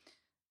 So,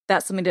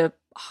 that's something to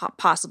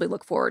possibly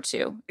look forward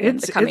to in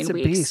the coming weeks.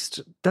 It's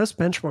a beast. Those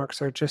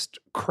benchmarks are just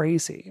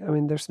crazy. I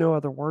mean, there's no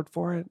other word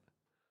for it.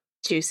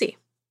 Juicy.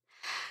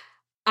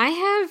 I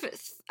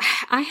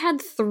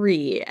had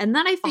 3, and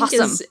that I think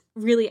awesome. is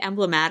really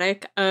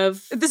emblematic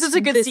of this is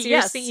a good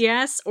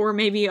CES, or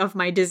maybe of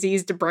my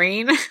diseased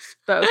brain.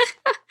 Both.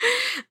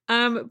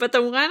 But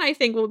the one I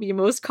think will be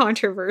most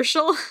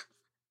controversial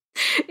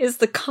is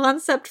the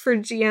concept for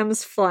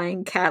GM's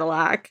flying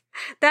Cadillac.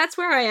 That's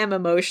where I am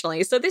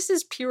emotionally. So this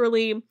is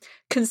purely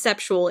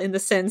conceptual in the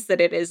sense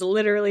that it is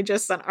literally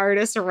just an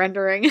artist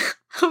rendering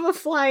of a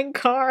flying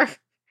car.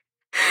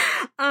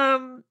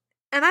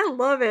 And I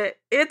love it.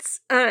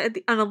 It's an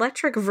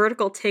electric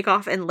vertical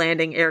takeoff and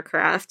landing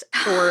aircraft,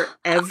 or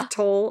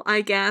eVTOL,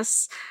 I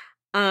guess.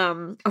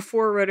 A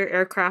 4-rotor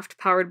aircraft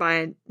powered by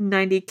a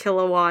 90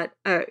 kilowatt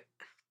EV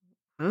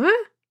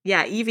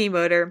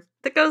motor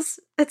that goes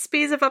at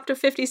speeds of up to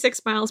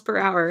 56 miles per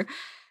hour.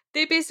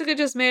 They basically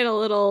just made a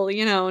little,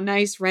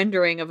 nice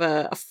rendering of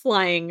a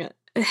flying.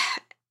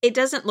 It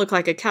doesn't look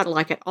like a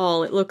Cadillac at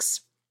all. It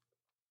looks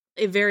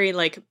a very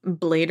like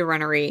Blade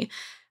Runner-y.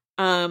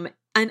 And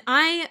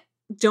I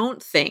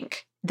don't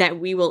think that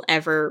we will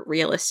ever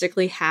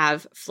realistically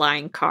have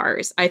flying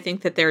cars. I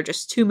think that there are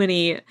just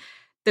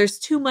there's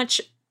too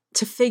much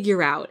to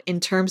figure out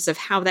in terms of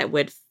how that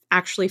would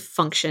actually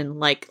function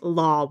like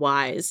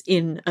law-wise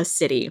in a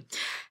city.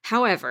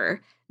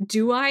 However,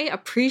 do I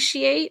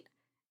appreciate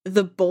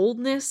the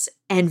boldness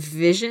and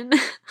vision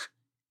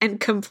and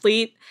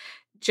complete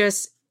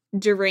just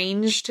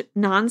deranged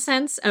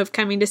nonsense of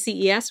coming to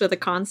CES with a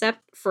concept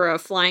for a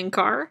flying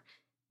car?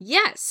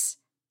 Yes,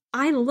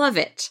 I love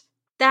it.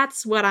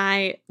 That's what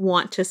I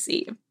want to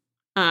see.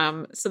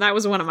 So that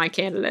was one of my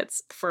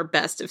candidates for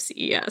best of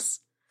CES.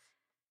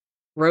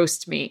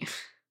 Roast me.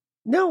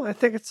 No, I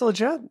think it's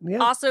legit. Yeah.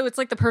 Also, it's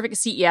like the perfect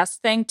CES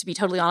thing, to be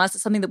totally honest.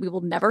 It's something that we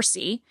will never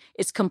see.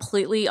 It's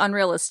completely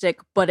unrealistic,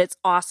 but it's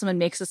awesome and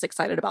makes us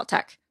excited about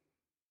tech.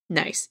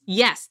 Nice.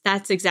 Yes,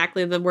 that's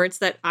exactly the words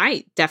that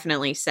I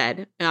definitely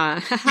said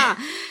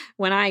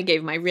when I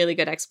gave my really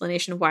good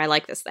explanation of why I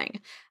like this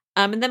thing.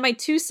 And then my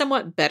two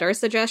somewhat better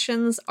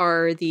suggestions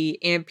are the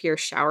Ampere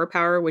Shower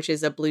Power, which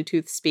is a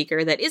Bluetooth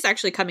speaker that is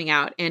actually coming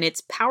out, and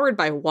it's powered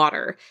by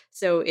water.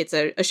 So it's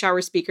a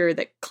shower speaker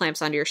that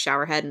clamps onto your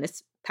shower head, and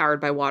it's powered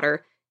by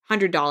water.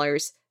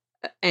 $100.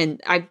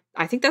 And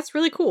I think that's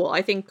really cool.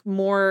 I think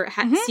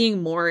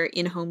seeing more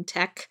in-home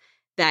tech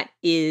that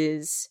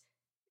is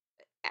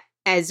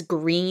as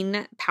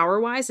green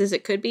power-wise as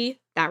it could be,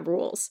 that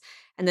rules.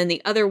 And then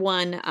the other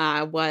one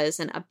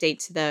was an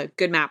update to the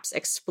Good Maps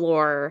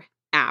Explore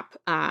app,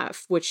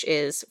 which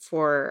is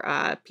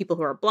for people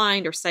who are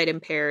blind or sight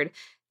impaired,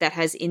 that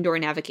has indoor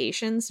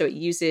navigation. So it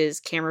uses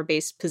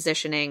camera-based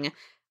positioning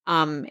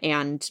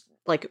and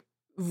like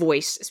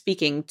voice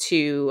speaking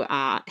to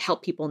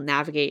help people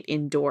navigate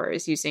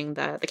indoors using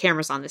the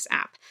cameras on this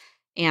app.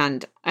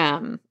 And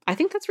I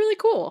think that's really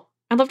cool.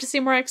 I'd love to see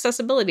more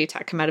accessibility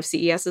tech come out of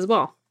CES as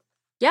well.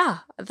 Yeah,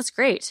 that's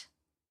great.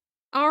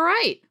 All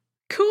right.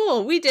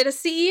 Cool. We did a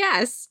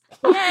CES.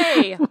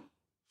 Yay!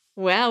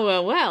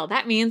 Well,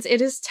 that means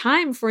it is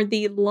time for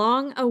the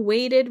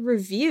long-awaited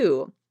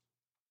review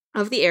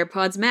of the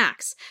AirPods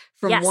Max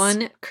from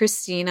one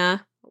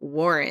Christina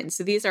Warren.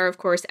 So these are, of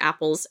course,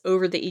 Apple's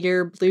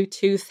over-the-ear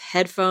Bluetooth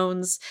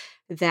headphones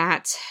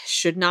that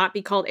should not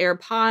be called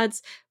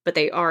AirPods, but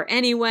they are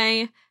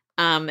anyway,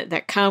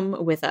 that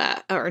come with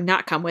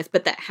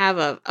but that have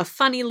a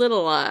funny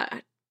little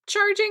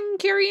charging,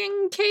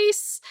 carrying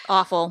case.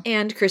 Awful.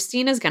 And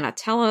Christina's going to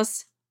tell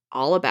us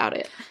all about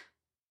it.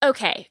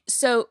 Okay,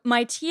 so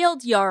my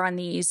TLDR on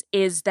these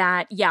is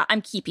that, yeah, I'm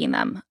keeping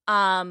them.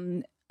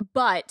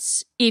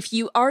 But if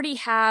you already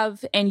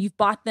have, and you've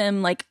bought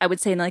them, like I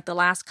would say in like the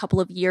last couple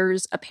of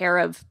years, a pair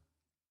of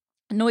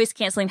noise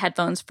canceling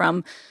headphones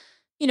from,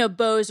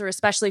 Bose or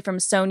especially from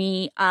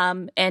Sony,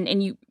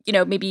 and you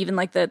maybe even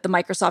like the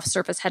Microsoft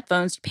Surface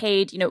headphones, you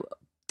paid,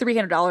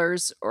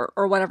 $300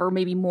 or whatever,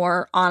 maybe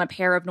more on a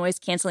pair of noise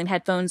canceling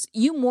headphones,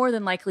 you more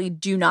than likely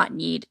do not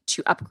need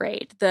to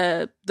upgrade.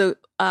 The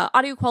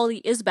audio quality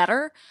is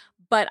better,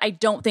 but I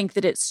don't think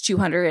that it's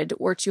 $200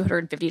 or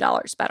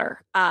 $250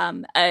 better.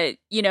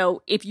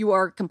 If you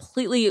are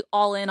completely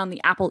all in on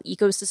the Apple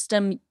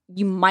ecosystem,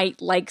 you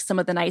might like some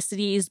of the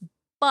niceties,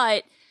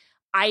 but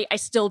I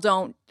still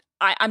don't.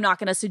 I'm not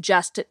going to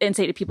suggest and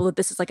say to people that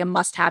this is like a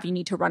must-have. You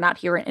need to run out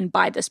here and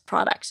buy this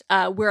product.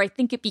 Where I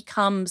think it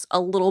becomes a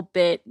little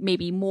bit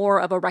maybe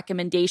more of a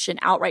recommendation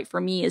outright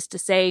for me is to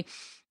say,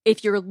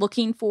 if you're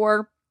looking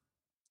for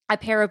a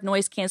pair of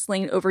noise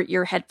canceling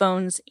over-ear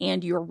headphones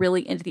and you're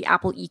really into the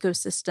Apple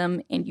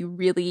ecosystem and you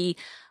really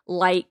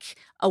like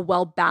a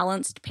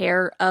well-balanced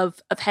pair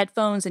of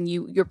headphones and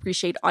you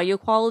appreciate audio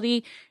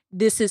quality,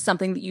 this is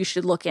something that you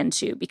should look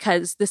into,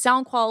 because the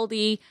sound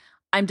quality,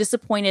 I'm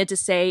disappointed to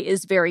say,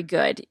 is very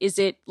good. Is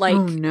it like?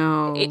 Oh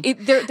no!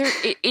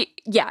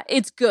 Yeah,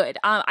 it's good.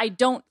 I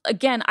don't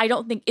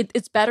think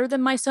it's better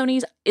than my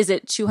Sony's. Is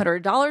it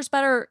 $200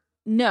 better?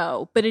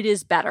 No, but it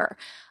is better.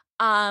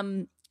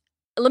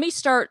 Let me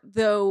start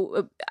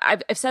though.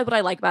 I've said what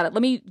I like about it.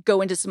 Let me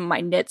go into some of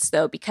my nits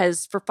though,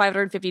 because for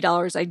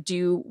 $550, I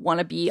do want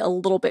to be a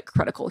little bit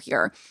critical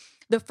here.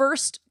 The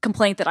first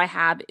complaint that I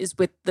have is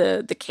with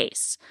the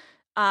case.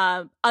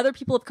 Other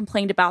people have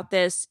complained about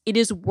this. It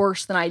is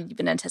worse than I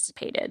even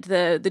anticipated.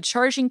 The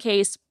charging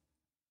case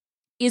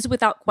is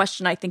without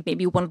question, I think,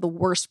 maybe one of the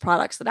worst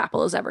products that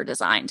Apple has ever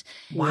designed.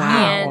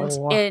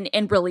 Wow.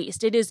 And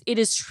released. It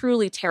is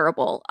truly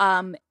terrible.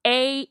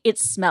 It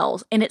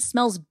smells, and it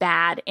smells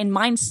bad, and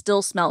mine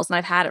still smells, and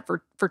I've had it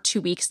for 2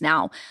 weeks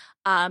now.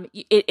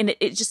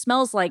 It just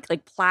smells like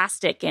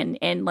plastic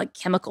and like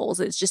chemicals.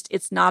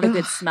 It's not a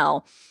good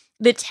smell.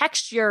 The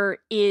texture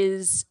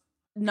is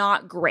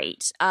not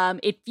great.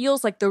 It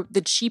feels like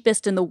the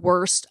cheapest and the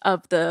worst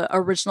of the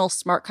original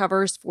smart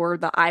covers for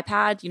the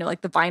iPad,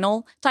 like the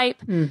vinyl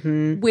type,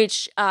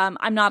 which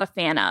I'm not a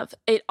fan of.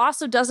 It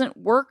also doesn't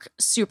work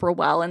super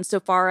well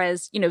insofar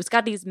as, it's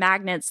got these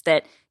magnets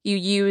that you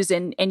use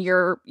and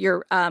your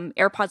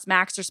AirPods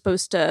Max are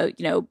supposed to,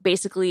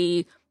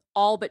 basically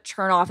all but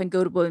turn off and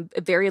go to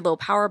a very low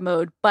power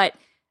mode. But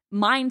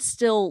mine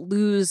still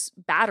lose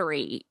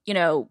battery,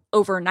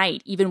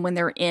 overnight, even when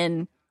they're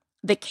in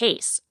the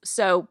case.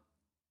 So,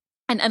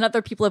 and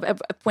other people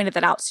have pointed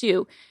that out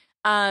too.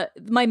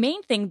 My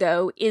main thing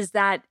though is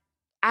that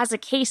as a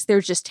case,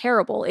 they're just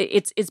terrible.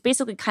 It's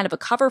basically kind of a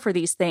cover for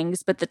these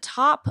things, but the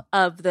top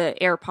of the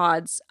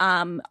AirPods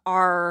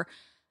are,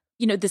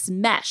 this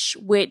mesh,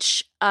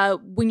 which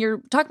when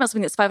you're talking about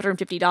something that's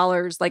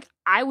 $550, like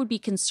I would be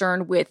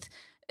concerned with,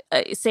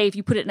 say if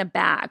you put it in a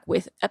bag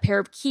with a pair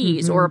of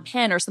keys or a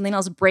pen or something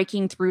else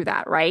breaking through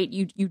that, right?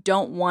 You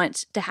don't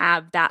want to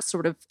have that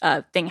sort of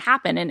thing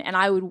happen. And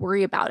I would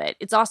worry about it.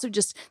 It's also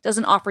just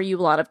doesn't offer you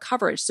a lot of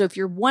coverage. So if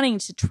you're wanting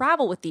to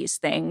travel with these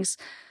things,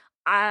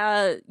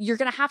 you're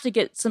going to have to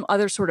get some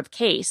other sort of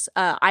case,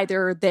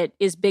 either that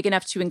is big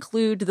enough to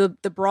include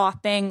the bra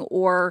thing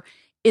or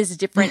is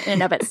different in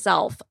and of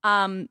itself.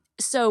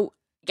 So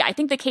yeah, I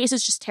think the case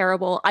is just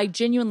terrible. I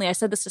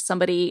said this to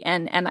somebody,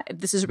 and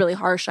this is really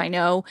harsh, I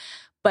know,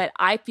 but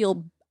I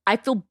feel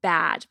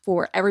bad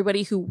for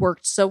everybody who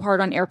worked so hard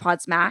on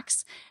AirPods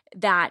Max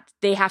that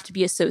they have to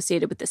be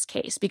associated with this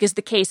case, because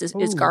the case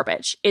is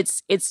garbage.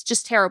 It's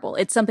just terrible.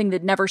 It's something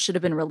that never should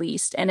have been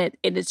released, and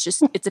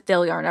it's a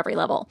failure on every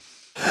level.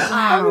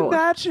 I'm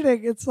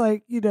imagining it's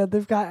like,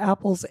 they've got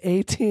Apple's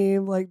A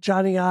team, like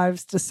Johnny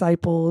Ives'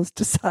 disciples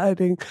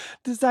deciding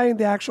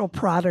the actual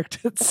product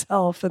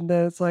itself. And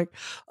then it's like,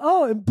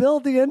 oh, and Bill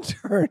the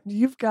intern,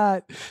 you've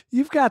got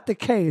the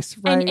case,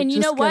 right? And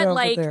you Just know what?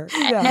 like,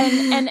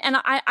 and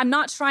I'm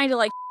not trying to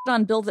like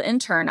on Bill the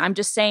intern. I'm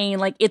just saying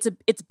like it's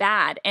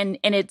bad. And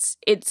it's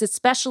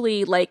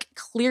especially like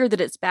clear that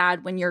it's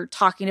bad when you're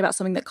talking about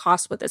something that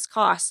costs what this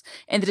costs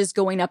and that is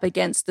going up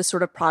against the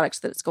sort of products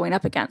that it's going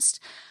up against.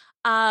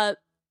 I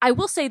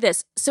will say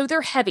this. So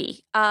they're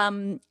heavy.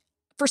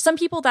 For some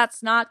people,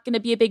 that's not going to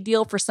be a big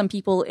deal. For some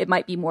people, it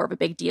might be more of a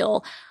big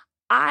deal.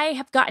 I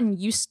have gotten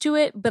used to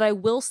it, but I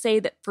will say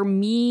that for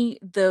me,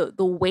 the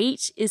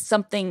weight is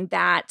something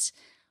that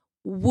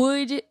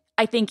would,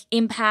 I think,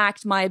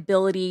 impact my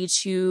ability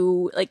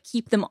to like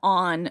keep them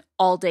on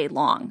all day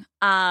long.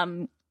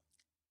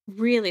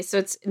 Really? So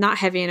it's not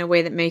heavy in a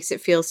way that makes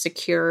it feel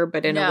secure,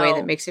 but in a way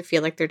that makes it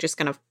feel like they're just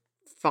going to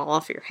fall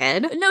off your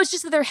head? No, it's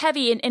just that they're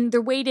heavy and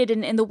they're weighted,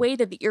 and the way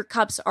that the ear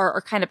cups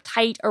are kind of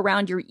tight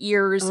around your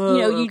ears.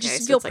 You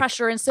just feel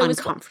pressure, and so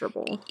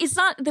uncomfortable. It's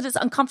not that it's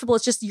uncomfortable.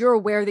 It's just you're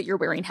aware that you're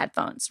wearing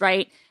headphones,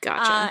 right?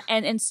 Gotcha.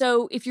 And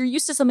so if you're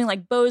used to something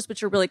like Bose,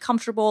 which are really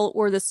comfortable,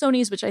 or the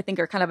Sonys, which I think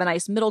are kind of a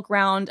nice middle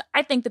ground,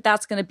 I think that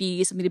that's going to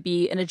be something to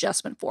be an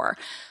adjustment for.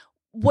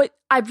 What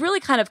I've really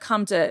kind of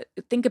come to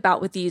think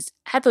about with these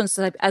headphones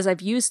as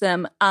I've used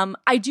them,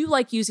 I do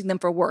like using them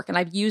for work, and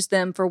I've used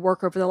them for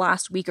work over the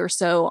last week or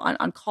so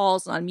on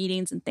calls and on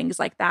meetings and things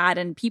like that.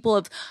 And people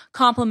have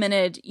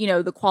complimented,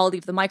 the quality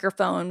of the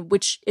microphone,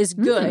 which is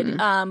good,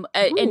 and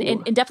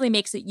definitely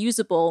makes it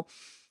usable.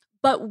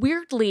 But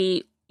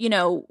weirdly,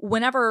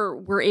 whenever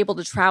we're able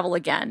to travel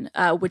again,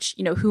 which,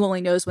 who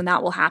only knows when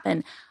that will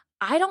happen,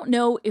 I don't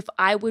know if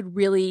I would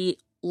really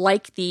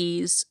like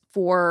these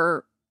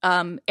for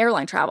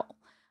airline travel,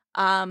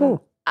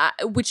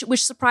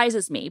 which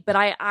surprises me. But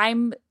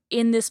I'm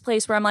in this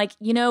place where I'm like,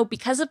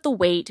 because of the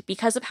weight,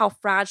 because of how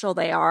fragile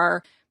they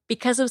are,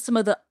 because of some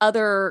of the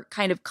other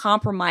kind of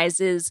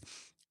compromises,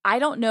 I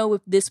don't know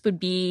if this would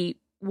be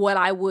what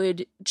I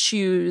would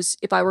choose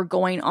if I were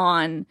going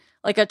on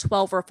like a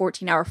 12 or a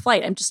 14-hour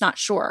flight. I'm just not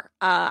sure.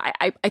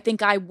 I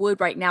think I would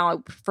right now. I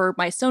would prefer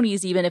my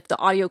Sonys, even if the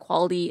audio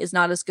quality is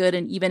not as good,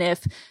 and even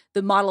if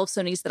the model of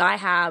Sonys that I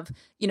have,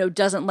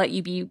 doesn't let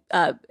you be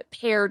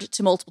paired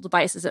to multiple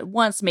devices at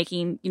once,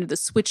 making the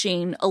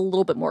switching a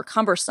little bit more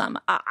cumbersome.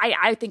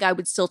 I think I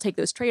would still take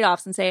those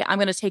trade-offs and say I'm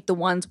going to take the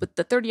ones with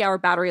the 30-hour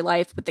battery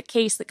life, with the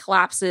case that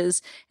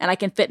collapses and I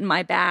can fit in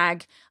my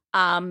bag.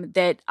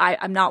 That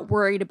I'm not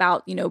worried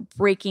about,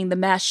 breaking the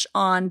mesh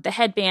on the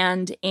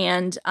headband,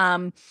 and,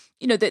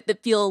 that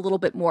feel a little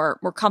bit more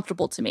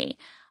comfortable to me.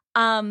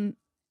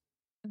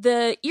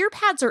 The ear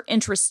pads are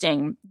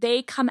interesting.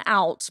 They come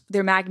out,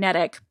 they're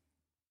magnetic.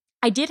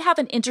 I did have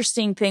an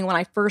interesting thing when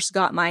I first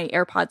got my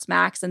AirPods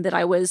Max, and that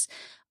I was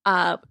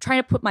trying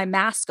to put my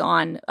mask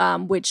on,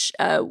 which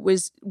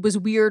was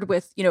weird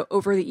with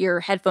over the ear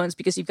headphones,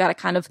 because you've got to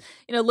kind of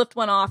lift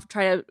one off,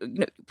 try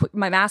to put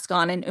my mask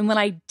on, and when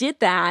I did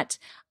that,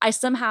 I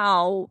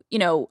somehow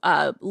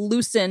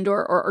loosened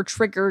or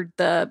triggered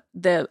the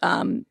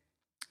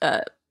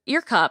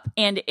ear cup,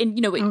 and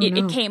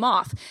it came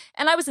off,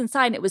 and I was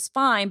inside and it was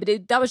fine,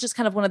 but that was just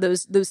kind of one of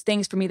those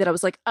things for me that I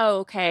was like, oh,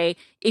 okay,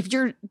 if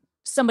you're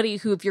somebody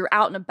who, if you're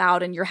out and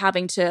about and you're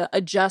having to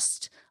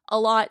adjust a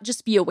lot,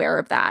 just be aware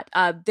of that.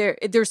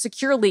 They're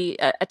securely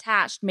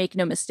attached, make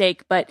no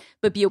mistake, but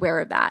be aware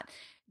of that.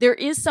 there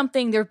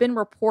have been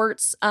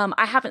reports.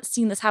 I haven't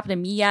seen this happen to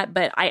me yet,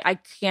 but I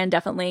can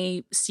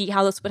definitely see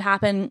how this would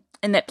happen.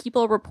 And that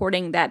people are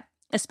reporting that,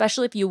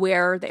 especially if you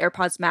wear the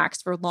AirPods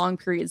Max for long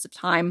periods of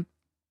time,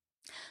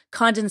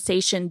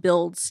 condensation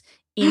builds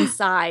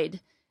inside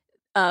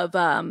of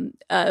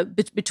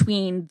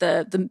between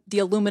the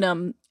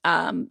aluminum,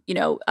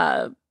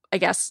 I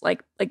guess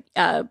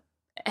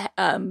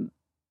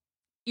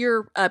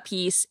ear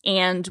piece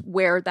and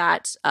where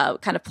that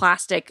kind of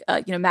plastic,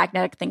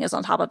 magnetic thing is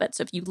on top of it.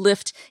 So if you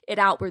lift it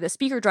out where the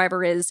speaker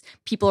driver is,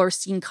 people are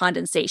seeing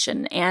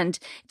condensation, and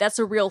that's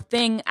a real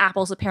thing.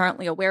 Apple's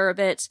apparently aware of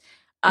it.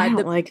 I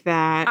don't like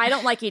that. I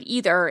don't like it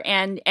either,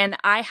 and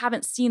I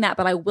haven't seen that,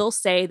 but I will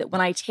say that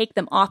when I take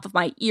them off of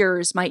my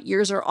ears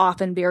are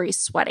often very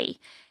sweaty.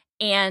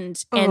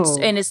 And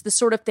it's the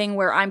sort of thing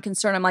where I'm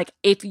concerned. I'm like,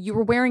 if you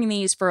were wearing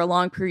these for a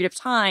long period of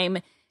time,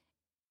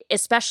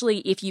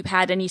 especially if you've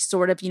had any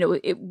sort of,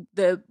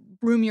 the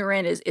room you're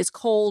in is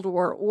cold,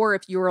 or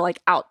if you were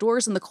like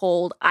outdoors in the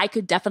cold, I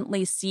could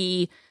definitely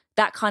see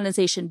that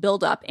condensation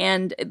buildup.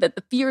 And the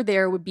fear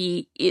there would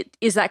be,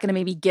 is that going to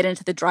maybe get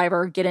into the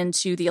driver, get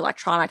into the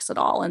electronics at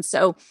all? And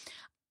so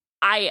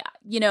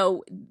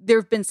there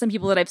have been some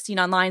people that I've seen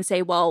online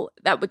say, well,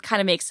 that would kind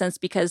of make sense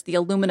because the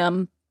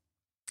aluminum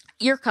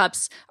ear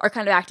cups are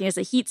kind of acting as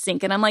a heat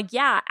sink. And I'm like,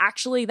 yeah,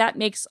 actually that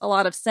makes a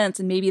lot of sense.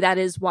 And maybe that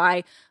is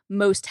why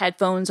most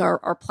headphones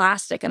are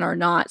plastic and are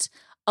not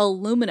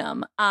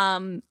aluminum.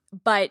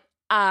 But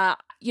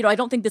I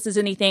don't think this is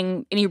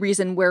any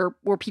reason where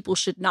people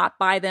should not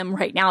buy them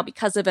right now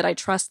because of it. I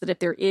trust that if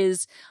there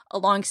is a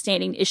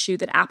longstanding issue,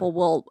 that Apple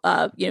will,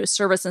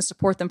 service and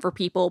support them for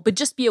people. But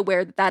just be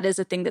aware that that is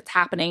a thing that's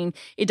happening.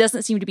 It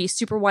doesn't seem to be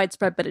super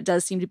widespread, but it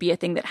does seem to be a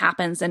thing that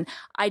happens. And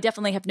I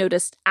definitely have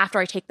noticed after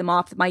I take them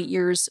off that my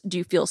ears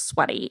do feel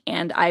sweaty.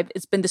 And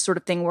it's been the sort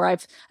of thing where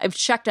I've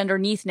checked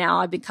underneath now.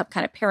 I've become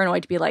kind of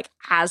paranoid to be like,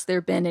 has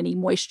there been any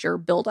moisture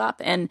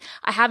buildup? And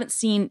I haven't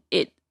seen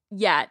it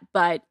yet,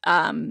 but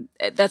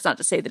that's not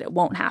to say that it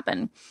won't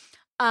happen.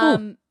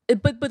 But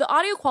the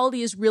audio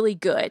quality is really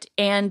good,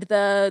 and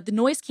the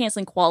noise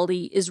canceling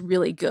quality is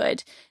really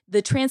good.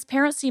 The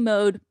transparency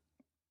mode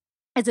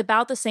is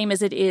about the same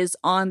as it is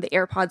on the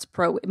AirPods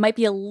Pro. It might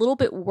be a little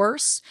bit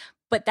worse,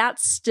 but that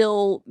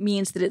still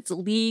means that it's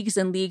leagues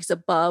and leagues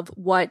above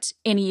what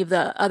any of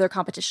the other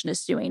competition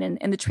is doing.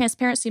 And the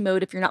transparency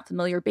mode, if you're not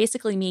familiar,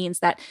 basically means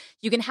that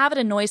you can have it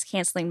in noise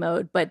canceling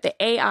mode, but the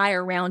AI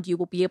around you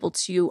will be able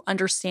to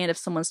understand if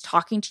someone's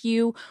talking to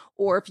you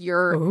or if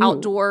you're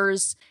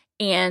outdoors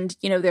and,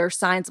 there are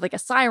signs of like a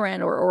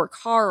siren or a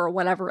car or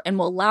whatever, and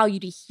will allow you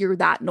to hear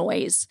that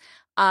noise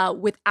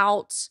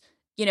without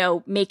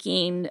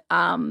making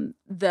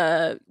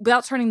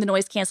without turning the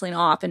noise canceling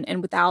off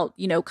and without,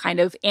 kind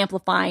of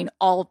amplifying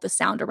all of the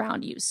sound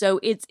around you. So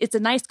it's a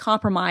nice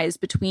compromise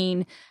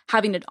between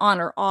having it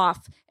on or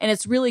off. And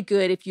it's really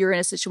good if you're in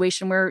a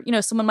situation where,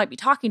 someone might be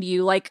talking to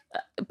you, like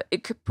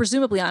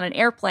presumably on an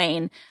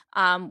airplane,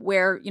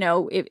 where,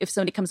 if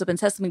somebody comes up and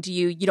says something to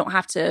you, you don't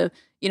have to,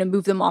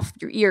 move them off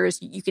your ears.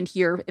 You can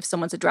hear if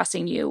someone's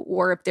addressing you,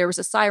 or if there was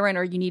a siren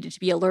or you needed to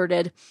be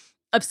alerted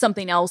of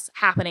something else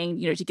happening,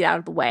 to get out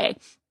of the way.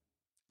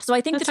 So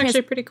I think that's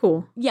actually pretty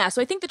cool. Yeah.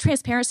 So I think the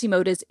transparency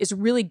mode is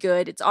really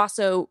good. It's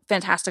also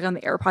fantastic on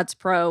the AirPods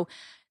Pro.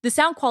 The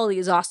sound quality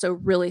is also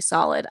really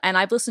solid, and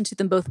I've listened to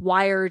them both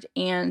wired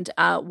and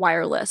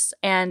wireless.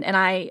 And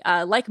I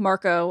like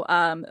Marco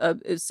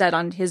said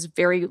on his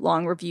very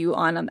long review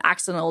on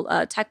Accidental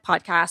Tech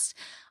Podcast,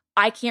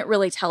 I can't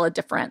really tell a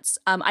difference.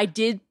 I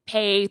did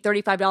pay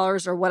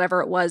 $35 or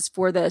whatever it was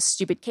for the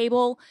stupid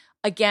cable.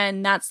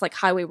 Again, that's like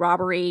highway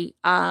robbery.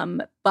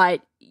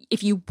 But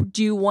if you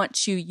do want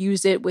to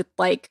use it with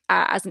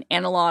as an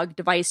analog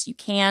device, you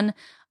can.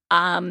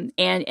 And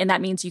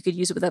that means you could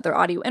use it with other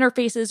audio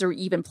interfaces or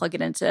even plug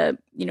it into,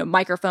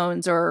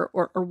 microphones or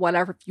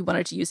whatever if you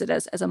wanted to use it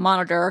as a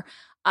monitor.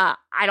 I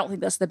don't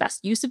think that's the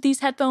best use of these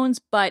headphones,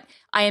 but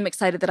I am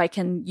excited that I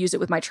can use it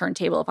with my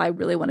turntable if I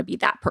really want to be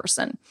that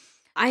person.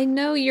 I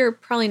know you're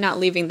probably not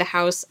leaving the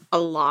house a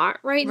lot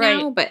right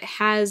now, but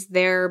has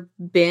there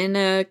been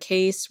a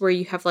case where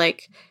you have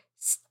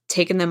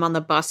taken them on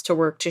the bus to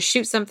work to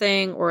shoot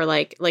something, or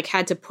like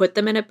had to put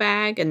them in a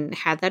bag and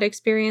had that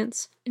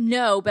experience?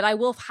 No, but I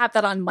will have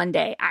that on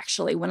Monday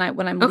actually when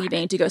I'm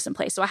leaving to go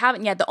someplace. So I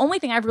haven't yet. The only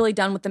thing I've really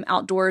done with them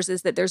outdoors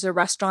is that there's a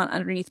restaurant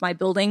underneath my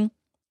building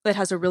that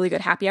has a really good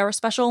happy hour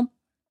special.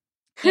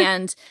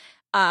 And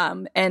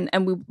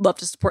we love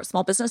to support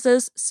small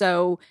businesses.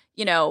 So,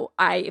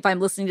 if I'm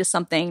listening to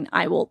something,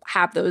 I will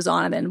have those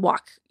on and then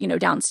walk,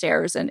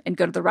 downstairs and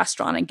go to the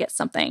restaurant and get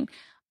something.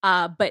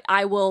 But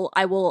I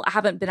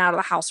haven't been out of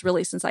the house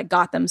really since I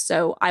got them.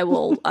 So I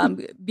will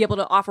be able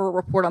to offer a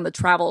report on the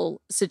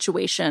travel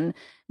situation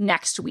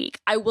next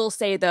week. I will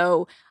say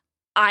though,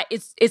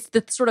 it's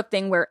the sort of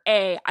thing where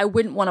I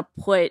wouldn't want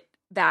to put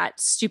that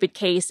stupid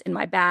case in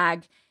my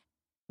bag.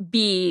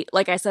 B,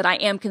 like I said, I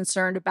am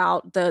concerned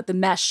about the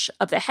mesh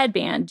of the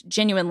headband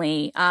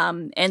genuinely.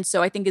 And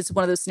so I think it's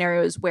one of those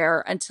scenarios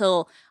where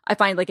until I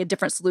find a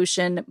different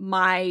solution,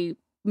 my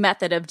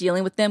method of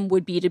dealing with them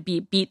would be to be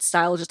Beat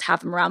style, just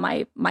have them around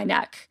my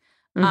neck.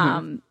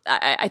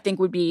 I think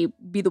would be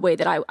the way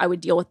that I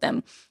would deal with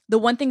them. The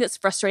one thing that's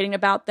frustrating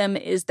about them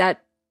is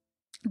that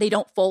they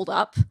don't fold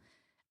up.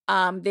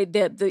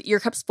 The ear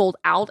cups fold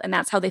out, and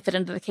that's how they fit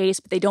into the case,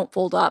 but they don't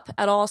fold up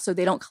at all, so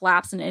they don't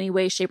collapse in any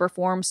way, shape, or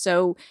form.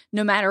 So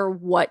no matter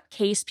what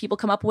case people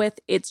come up with,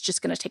 it's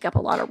just going to take up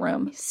a lot of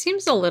room.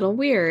 Seems a little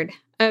weird.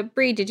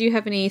 Bree, did you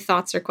have any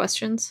thoughts or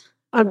questions?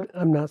 I'm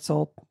not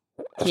sold.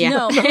 Yeah.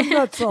 No. I'm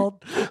not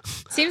sold.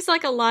 Seems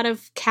like a lot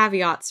of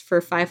caveats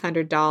for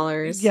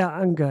 $500. Yeah,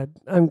 I'm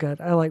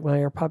good. I like my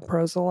AirPod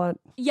Pros a lot.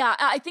 Yeah,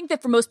 I think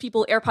that for most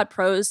people, AirPod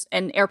Pros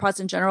and AirPods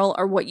in general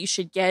are what you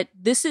should get.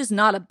 This is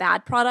not a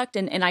bad product,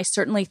 and I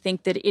certainly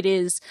think that it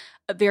is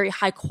a very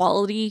high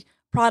quality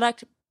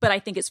product, but I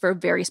think it's for a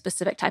very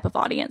specific type of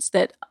audience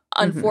that,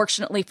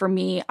 unfortunately for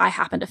me, I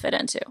happen to fit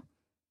into.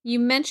 You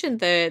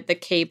mentioned the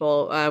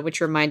cable,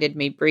 which reminded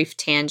me, brief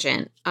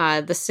tangent,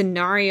 the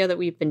scenario that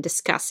we've been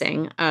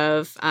discussing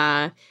of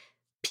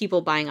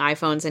people buying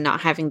iPhones and not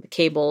having the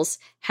cables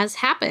has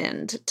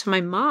happened to my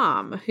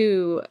mom,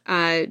 who,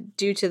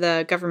 due to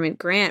the government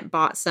grant,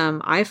 bought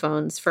some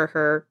iPhones for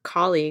her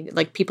colleague,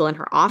 like people in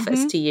her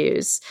office to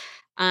use,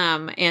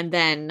 and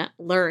then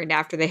learned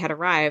after they had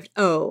arrived,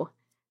 oh,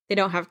 they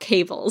don't have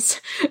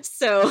cables.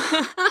 So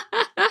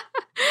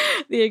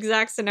the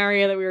exact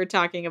scenario that we were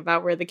talking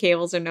about, where the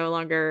cables are no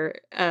longer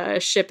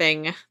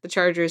shipping, the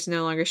charger is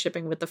no longer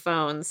shipping with the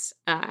phones,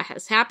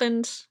 has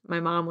happened. My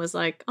mom was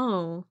like,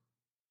 oh,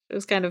 it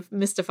was kind of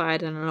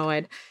mystified and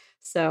annoyed.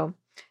 So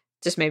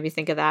just made me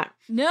think of that.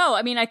 No,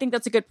 I mean, I think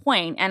that's a good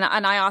point. And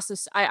I also,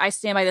 I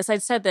stand by this.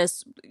 I'd said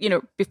this,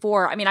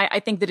 before. I mean, I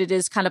think that it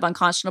is kind of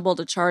unconscionable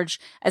to charge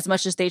as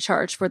much as they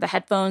charge for the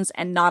headphones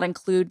and not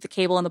include the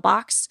cable in the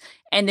box,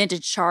 and then to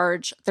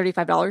charge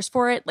 $35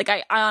 for it. Like,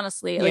 I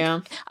honestly,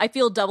 I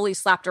feel doubly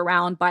slapped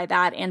around by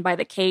that and by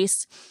the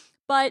case,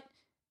 but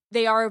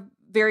they are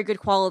very good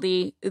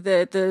quality.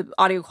 The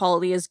audio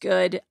quality is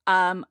good.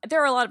 There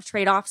are a lot of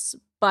trade-offs,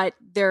 but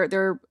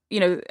they're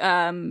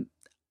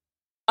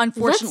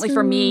unfortunately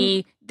for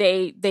me,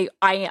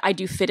 I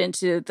do fit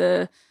into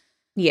the.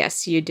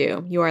 Yes, you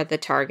do. You are the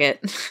target.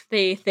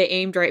 They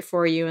aimed right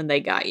for you and they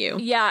got you.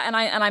 Yeah, and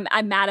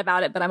I'm mad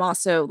about it, but I'm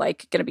also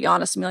like going to be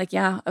honest and be like,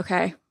 yeah,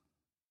 okay.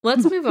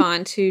 Let's move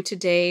on to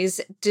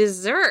today's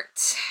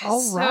dessert.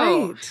 All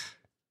right.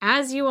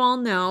 As you all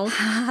know,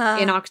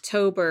 in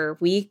October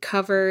we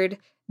covered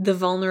the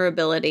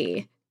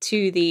vulnerability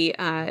to the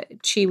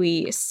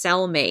Chewy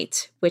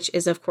Cellmate, which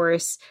is of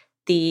course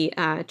the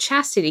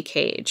chastity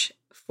cage.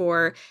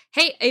 For,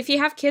 hey, if you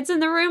have kids in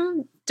the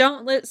room,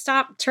 don't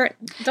listen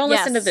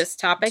to this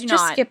topic.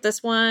 Just skip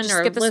this one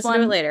or listen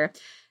to it later.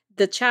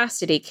 The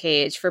chastity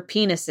cage for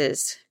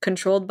penises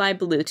controlled by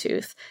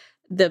Bluetooth.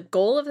 The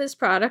goal of this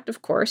product,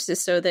 of course, is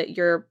so that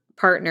your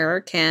partner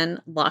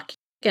can lock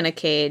you in a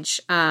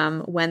cage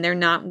when they're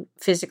not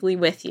physically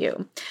with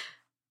you.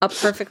 A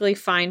perfectly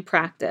fine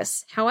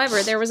practice.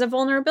 However, there was a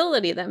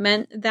vulnerability that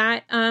meant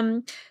that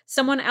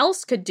someone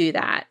else could do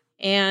that,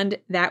 and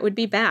that would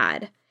be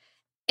bad.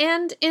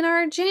 And in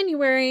our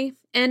January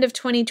end of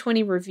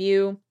 2020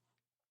 review,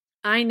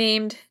 I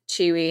named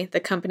Chewy, the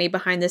company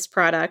behind this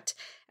product,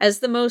 as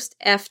the most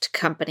effed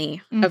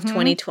company of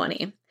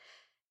 2020.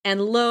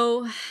 And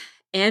lo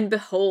and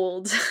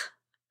behold,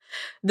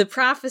 the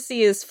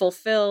prophecy is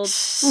fulfilled.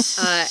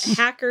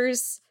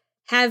 Hackers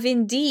have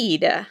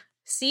indeed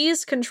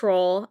seized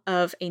control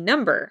of a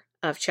number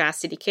of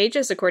chastity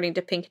cages, according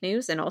to Pink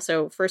News, and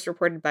also first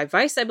reported by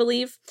Vice, I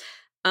believe.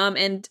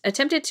 And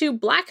attempted to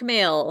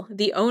blackmail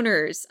the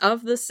owners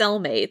of the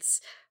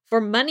Cellmates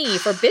for money,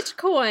 for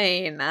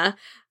Bitcoin.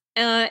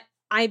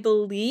 I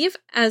believe,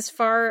 as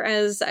far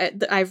as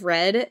I've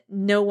read,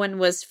 no one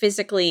was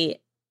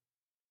physically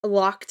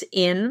locked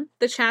in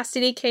the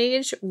chastity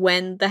cage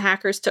when the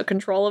hackers took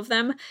control of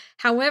them.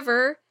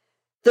 However,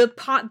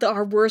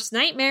 our worst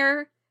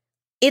nightmare,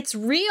 it's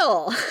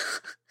real.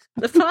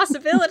 The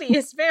possibility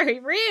is very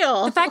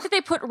real. The fact that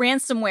they put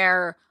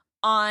ransomware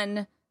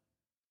on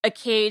a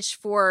cage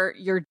for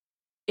your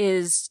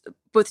is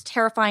both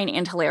terrifying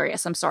and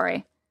hilarious. I'm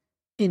sorry.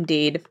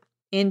 Indeed.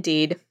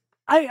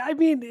 I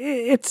mean,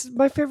 it's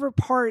my favorite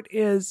part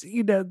is,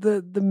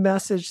 the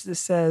message that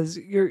says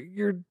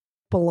your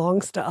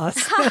belongs to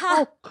us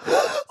now.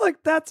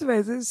 Like, that's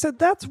amazing. So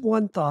that's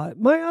one thought.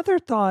 My other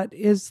thought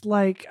is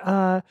like,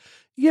 I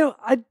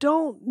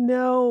don't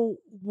know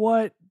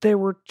what they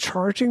were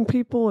charging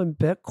people in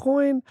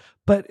Bitcoin,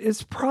 but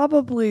it's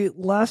probably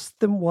less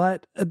than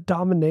what a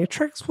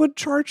dominatrix would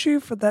charge you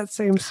for that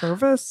same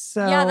service.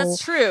 So yeah,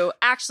 that's true.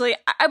 Actually,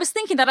 I was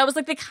thinking that. I was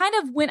like, they kind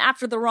of went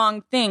after the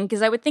wrong thing,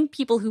 because I would think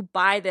people who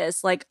buy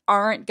this like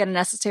aren't going to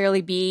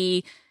necessarily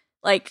be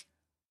like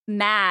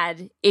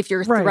mad if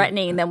you're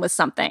threatening them with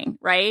something,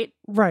 right?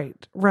 Right.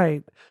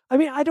 I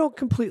mean, I don't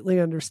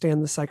completely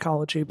understand the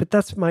psychology, but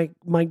that's my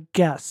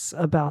guess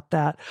about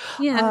that.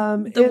 Yeah.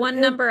 The one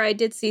number I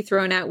did see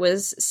thrown out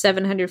was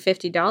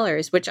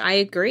 $750, which I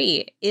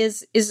agree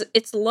is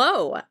it's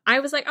low. I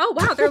was like, oh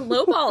wow, they're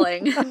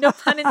lowballing. No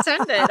pun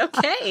intended.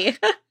 Okay.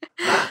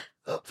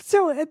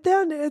 So and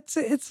then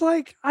it's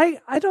like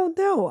I don't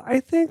know. I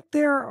think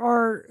there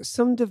are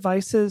some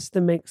devices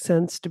that make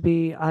sense to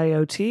be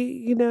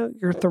IoT. You know,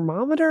 your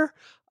thermometer.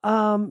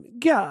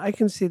 Yeah, I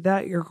can see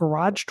that. Your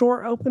garage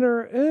door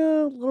opener,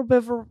 a little bit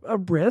of a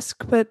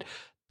risk, but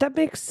that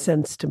makes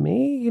sense to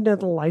me. You know,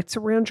 the lights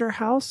around your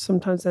house.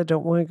 Sometimes I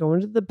don't want to go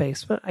into the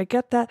basement. I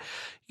get that.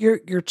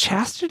 Your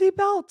chastity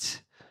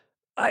belt.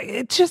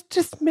 It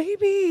just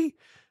maybe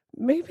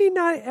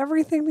not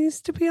everything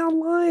needs to be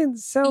online.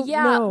 So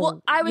yeah, no.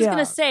 Well, I was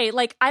gonna say,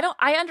 like,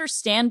 I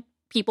understand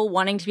people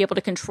wanting to be able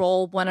to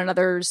control one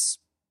another's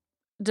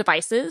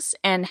devices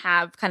and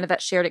have kind of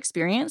that shared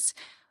experience.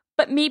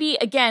 But maybe,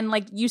 again,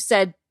 like you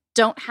said,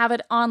 don't have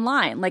it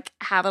online. Like,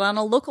 have it on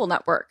a local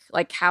network.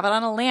 Like, have it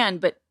on a LAN,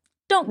 but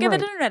don't give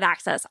it internet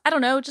access. I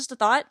don't know, just a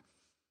thought.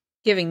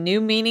 Giving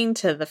new meaning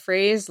to the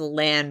phrase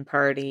LAN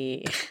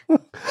party. I'm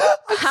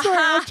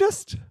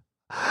sorry,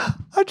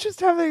 I'm just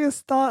having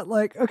this thought,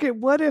 like, okay,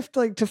 what if,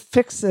 like, to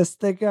fix this,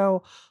 they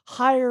go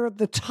hire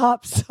the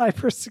top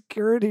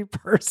cybersecurity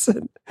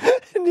person,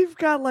 and you've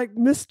got like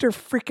Mr.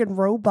 freaking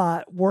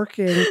Robot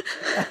working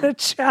at a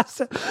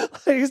chassis,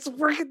 like he's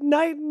working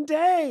night and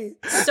day.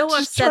 So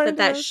upset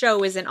that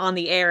show isn't on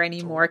the air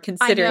anymore,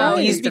 considering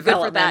these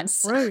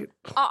developments. Right.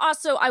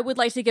 Also, I would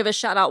like to give a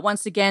shout out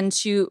once again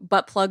to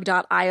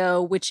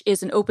buttplug.io, which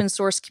is an open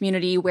source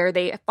community where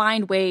they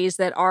find ways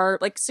that are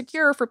like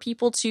secure for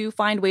people to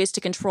find ways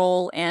to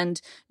control and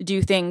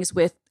do things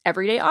with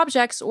everyday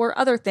objects or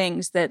other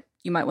things that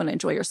you might want to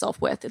enjoy yourself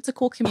with. It's a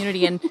cool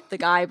community, and the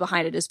guy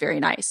behind it is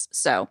very nice.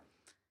 So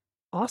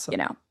awesome. You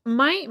know,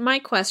 my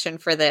question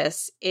for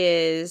this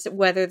is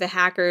whether the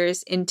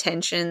hackers'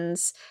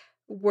 intentions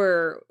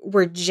were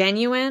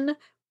genuine,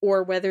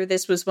 or whether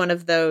this was one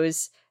of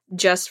those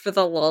just for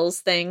the lulz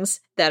things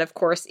that, of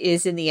course,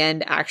 is in the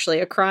end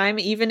actually a crime,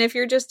 even if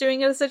you're just doing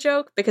it as a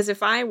joke. Because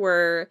if I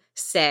were,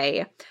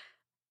 say,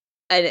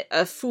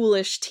 a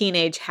foolish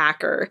teenage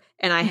hacker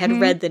and I had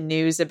read the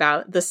news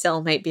about the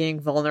cellmate being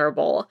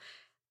vulnerable,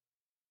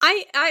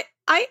 I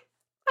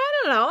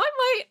don't know,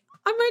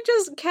 I might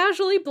just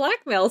casually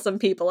blackmail some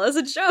people as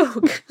a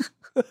joke.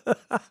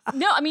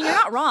 No, I mean, you're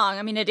not wrong.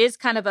 I mean, it is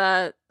kind of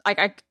a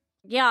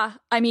yeah.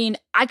 I mean,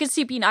 I could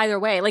see it being either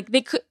way. Like,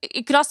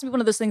 it could also be one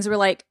of those things where,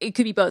 like, it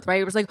could be both,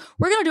 right? It was like,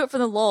 we're gonna do it for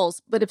the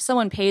lulz, but if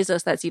someone pays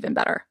us, that's even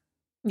better.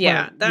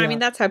 Yeah, I mean,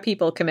 that's how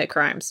people commit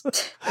crimes.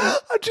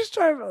 I'm just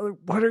trying to,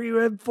 what are you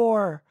in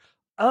for?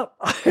 Oh,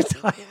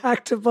 I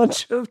hacked a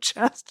bunch of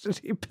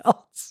chastity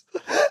belts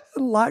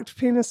and locked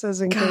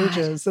penises in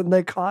cages, and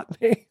they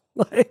caught me.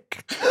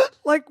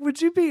 Like,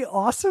 would you be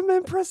awesome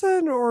in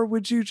prison, or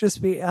would you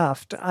just be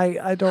effed?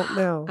 I don't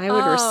know. I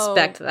would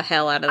respect the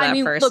hell out of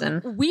that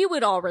person. Look, we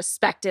would all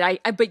respect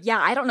it. But yeah,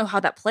 I don't know how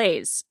that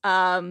plays.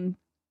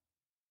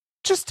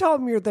 Just tell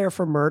them you're there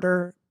for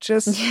murder.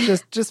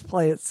 Just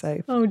play it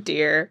safe. Oh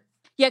dear.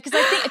 Yeah,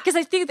 because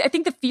I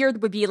think the fear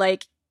would be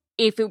like,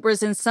 if it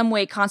was in some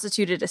way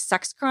constituted a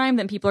sex crime,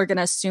 then people are going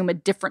to assume a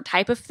different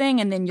type of thing,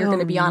 and then you're going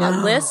to be on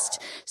a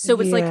list. So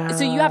it's like,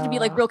 so you have to be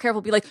like real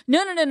careful. Be like,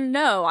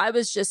 no. I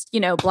was just,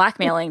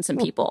 blackmailing some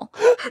people.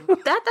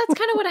 That's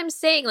kind of what I'm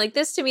saying. Like,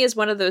 this to me is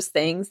one of those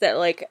things that,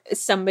 like,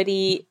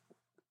 somebody,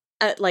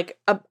 like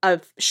a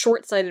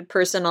short-sighted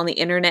person on the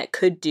internet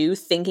could do,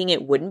 thinking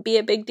it wouldn't be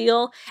a big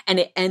deal, and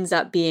it ends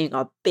up being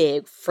a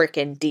big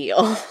freaking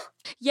deal.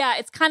 Yeah,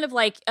 it's kind of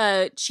like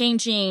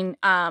changing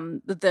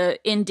the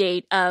end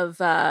date of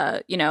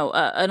an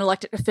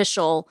elected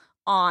official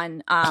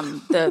on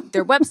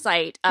their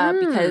website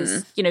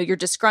because you're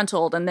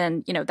disgruntled, and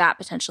then that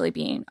potentially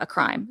being a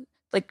crime.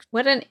 Like,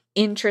 what an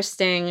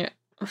interesting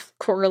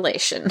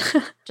correlation.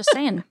 Just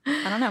saying.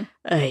 I don't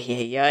know.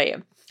 Yeah.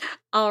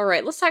 All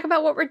right, let's talk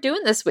about what we're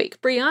doing this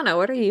week. Brianna,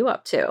 what are you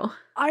up to?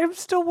 I'm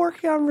still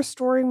working on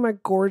restoring my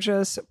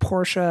gorgeous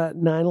Porsche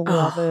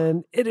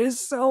 911. It is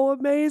so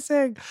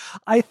amazing.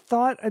 I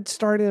thought I'd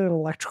started an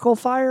electrical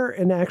fire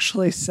and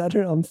actually set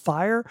it on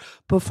fire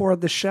before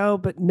the show,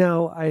 but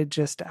no, I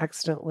just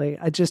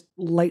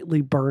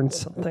lightly burned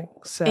something.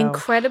 So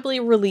incredibly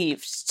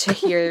relieved to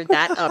hear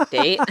that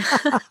update.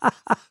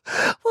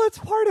 Well, it's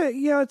part of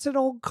it's an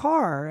old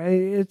car.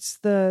 It's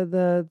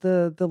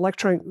the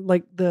electronic,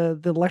 like the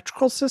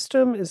electrical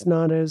system is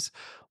not as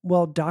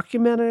well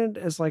documented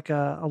as like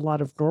a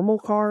lot of normal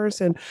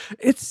cars. And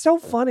it's so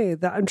funny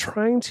that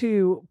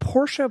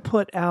Porsche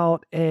put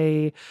out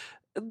there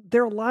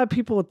are a lot of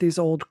people with these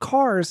old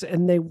cars,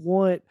 and they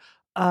want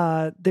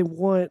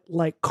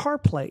like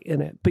CarPlay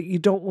in it, but you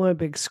don't want a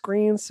big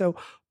screen. So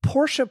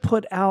Porsche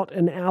put out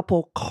an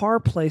Apple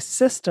CarPlay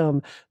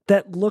system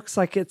that looks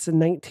like it's a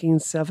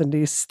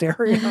 1970s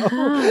stereo.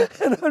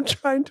 And I'm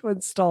trying to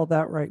install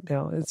that right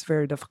now. It's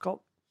very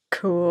difficult.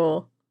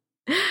 Cool.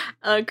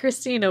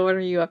 Christina, what are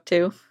you up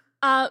to?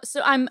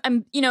 So I'm,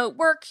 at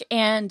work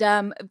and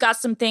I've got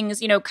some things,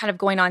 kind of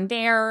going on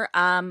there.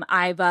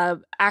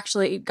 I've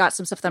actually got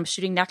some stuff that I'm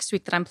shooting next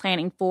week that I'm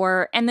planning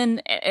for. And then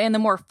in the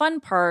more fun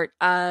part,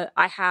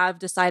 I have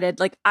decided,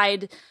 like,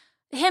 I'd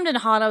hemmed and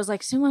hawed. I was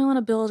like, so do I want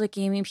to build a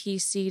gaming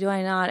PC? Do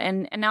I not?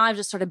 And now I've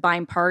just started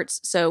buying parts.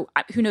 So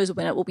who knows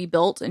when it will be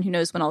built and who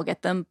knows when I'll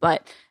get them.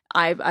 But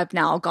I've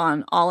now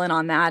gone all in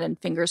on that, and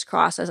fingers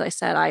crossed, as I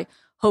said, I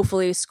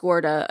hopefully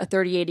scored a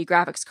 3080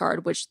 graphics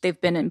card, which they've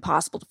been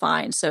impossible to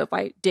find. So if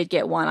I did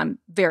get one, I'm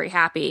very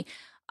happy.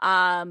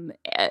 Now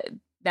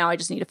I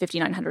just need a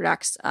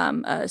 5900X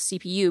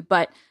CPU,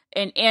 but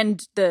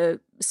and the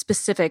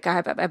specific, I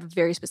have a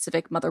very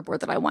specific motherboard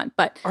that I want.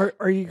 But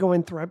are you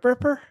going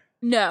Threadripper?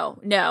 No.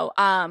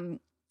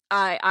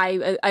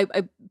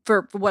 I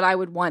for what I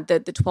would want, the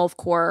 12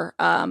 core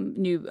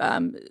new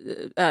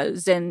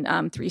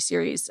Zen 3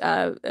 series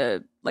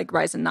like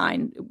Ryzen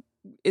 9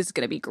 is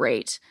going to be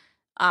great,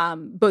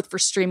 both for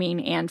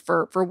streaming and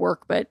for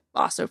work, but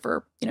also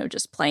for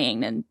just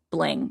playing and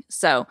bling.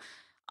 So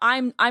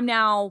I'm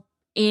now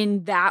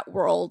in that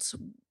world,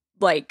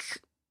 like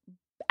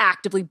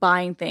actively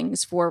buying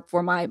things for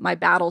my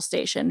battle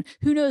station.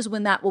 Who knows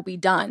when that will be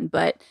done,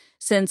 but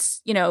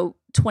since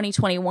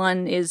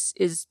 2021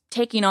 is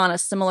taking on a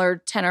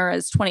similar tenor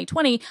as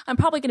 2020, I'm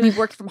probably going to be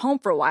working from home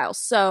for a while.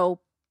 So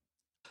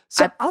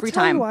I'll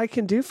tell you what I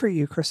can do for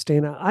you,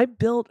 Christina. I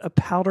built a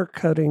powder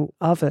coating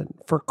oven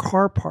for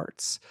car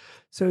parts.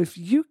 So if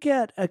you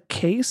get a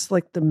case,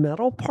 like the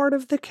metal part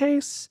of the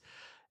case,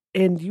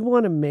 and you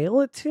want to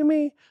mail it to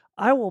me,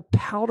 I will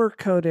powder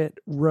coat it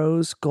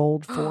rose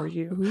gold for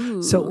you.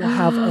 Ooh. So it will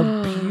have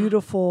a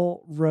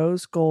beautiful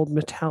rose gold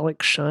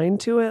metallic shine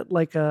to it,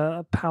 like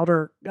a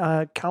powder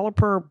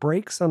caliper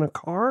brakes on a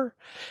car,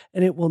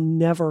 and it will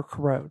never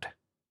corrode.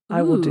 Ooh.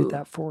 I will do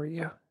that for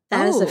you.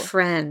 That is a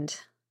friend.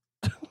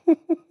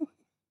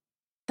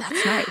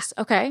 That's nice.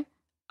 Okay.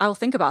 I will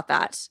think about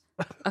that.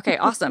 Okay,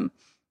 awesome.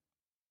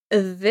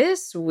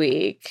 This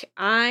week,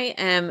 I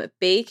am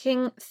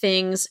baking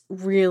things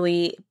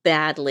really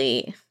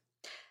badly.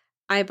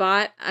 I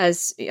bought,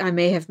 as I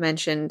may have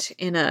mentioned,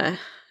 in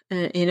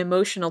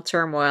emotional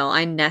turmoil,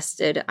 I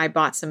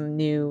bought some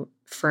new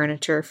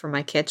furniture for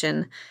my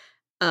kitchen.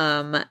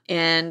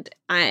 And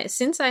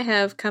since I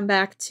have come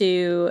back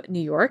to New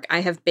York,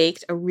 I have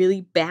baked a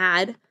really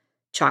bad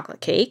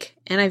chocolate cake,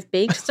 and I've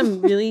baked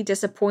some really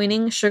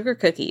disappointing sugar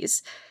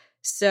cookies.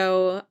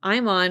 So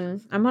I'm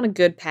on a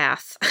good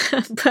path,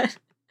 but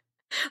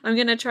I'm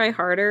going to try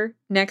harder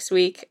next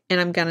week, and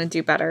I'm going to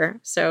do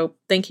better. So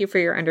thank you for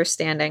your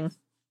understanding.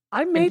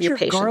 I made your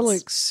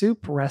garlic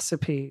soup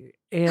recipe,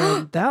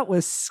 and that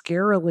was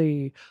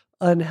scarily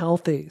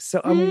unhealthy. So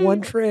I'm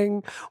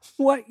wondering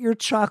what your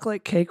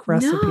chocolate cake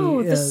recipe is.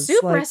 No, the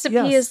soup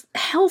recipe is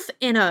health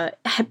in a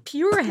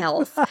pure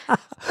health.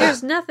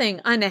 There's nothing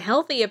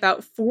unhealthy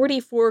about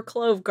 44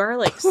 clove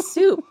garlic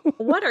soup.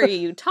 What are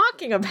you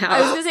talking about?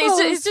 I was going to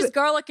say, it's just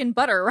garlic and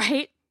butter,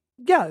 right?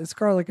 Yeah, it's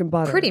garlic and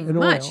butter. Pretty and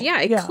much. oil.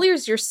 Yeah, it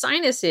clears your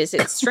sinuses.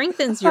 It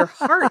strengthens your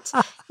heart.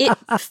 It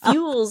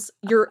fuels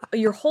your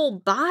whole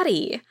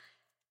body.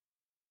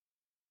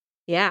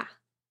 Yeah.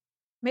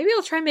 Maybe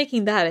I'll try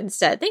making that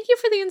instead. Thank you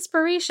for the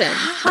inspiration.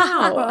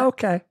 Wow.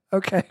 Okay.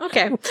 Maybe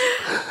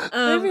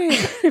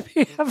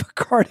have a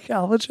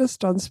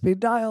cardiologist on speed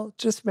dial.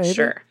 Just maybe.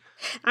 Sure.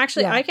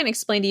 Actually, I can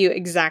explain to you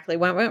exactly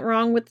what went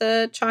wrong with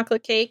the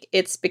chocolate cake.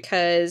 It's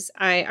because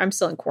I'm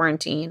still in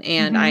quarantine,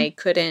 and I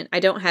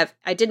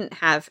didn't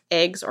have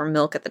eggs or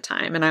milk at the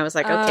time. And I was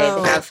like,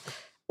 okay, they have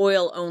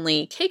oil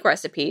only cake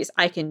recipes.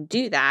 I can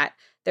do that.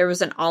 There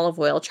was an olive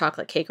oil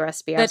chocolate cake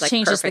recipe. I was like,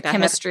 changes perfect. the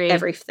chemistry. I have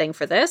everything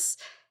for this.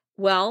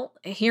 Well,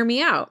 hear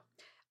me out.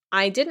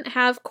 I didn't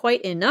have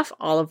quite enough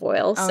olive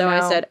oil.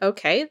 I said,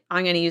 okay,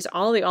 I'm going to use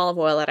all the olive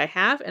oil that I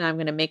have, and I'm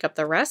going to make up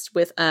the rest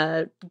with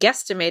a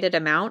guesstimated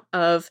amount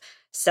of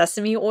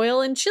sesame oil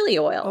and chili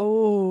oil.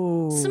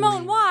 Oh,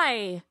 Simone,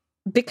 why?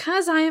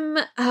 Because I'm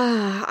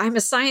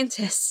a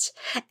scientist.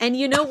 And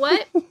you know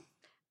what?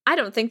 I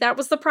don't think that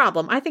was the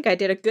problem. I think I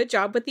did a good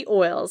job with the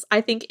oils.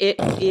 I think it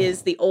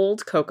is the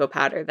old cocoa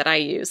powder that I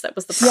use that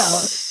was the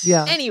problem.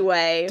 Yeah.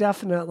 Anyway.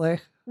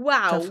 Definitely.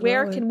 Wow. Definitely.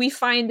 Where can we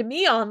find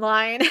me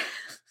online?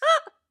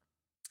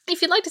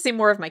 If you'd like to see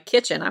more of my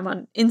kitchen, I'm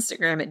on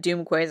Instagram at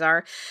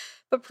DoomQuasar.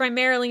 But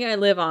primarily I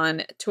live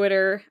on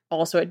Twitter,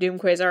 also at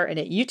DoomQuasar, and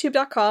at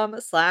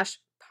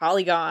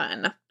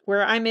youtube.com/Polygon,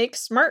 where I make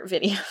smart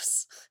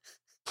videos,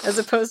 as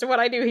opposed to what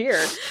I do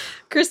here.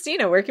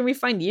 Christina, where can we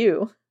find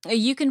you?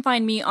 You can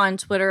find me on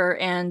Twitter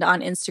and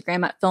on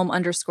Instagram at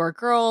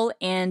film_girl.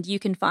 And you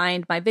can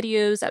find my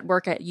videos at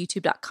work at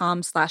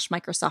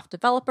youtube.com/Microsoft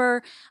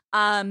developer.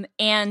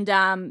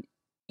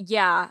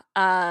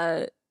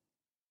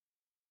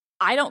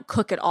 I don't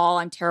cook at all.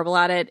 I'm terrible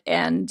at it.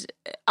 And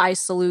I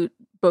salute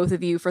both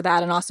of you for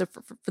that, and also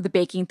for the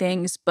baking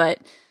things. But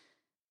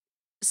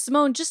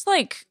Simone, just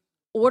like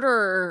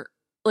order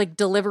like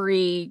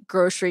delivery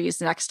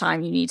groceries next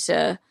time you need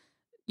to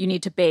you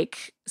need to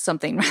bake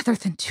something rather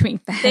than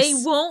doing this. They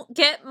won't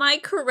get my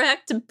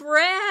correct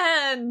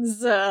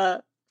brands.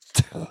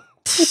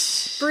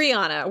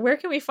 Brianna, where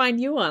can we find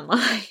you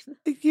online?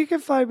 You can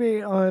find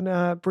me on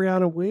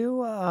Brianna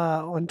Wu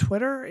on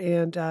Twitter,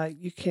 and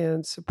you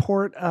can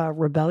support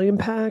Rebellion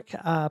Pack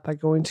by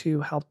going to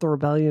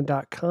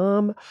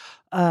helptherebellion.com.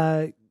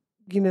 The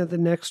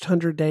next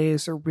 100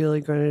 days are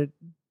really going to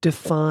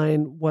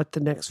define what the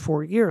next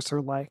 4 years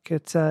are like.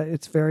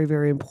 It's very,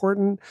 very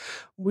important.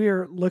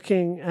 We're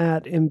looking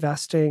at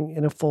investing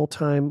in a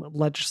full-time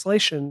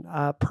legislation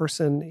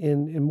person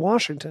in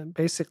Washington,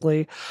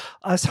 basically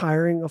us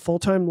hiring a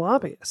full-time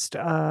lobbyist.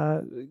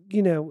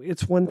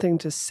 It's one thing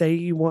to say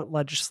you want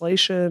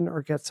legislation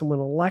or get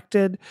someone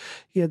elected.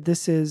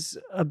 This is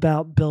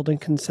about building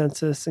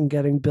consensus and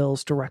getting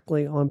bills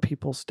directly on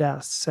people's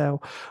desks.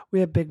 So we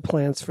have big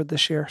plans for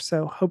this year.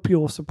 So hope you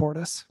will support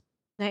us.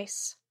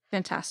 Nice.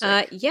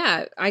 Fantastic.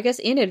 Yeah, I guess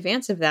in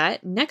advance of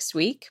that, next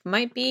week we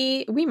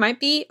might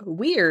be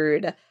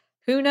weird.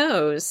 Who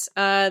knows?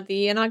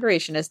 The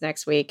inauguration is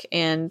next week,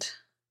 and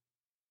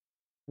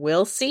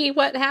we'll see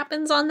what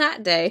happens on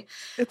that day.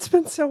 It's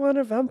been so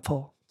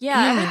uneventful.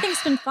 Yeah,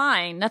 everything's been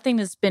fine. Nothing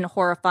has been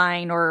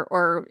horrifying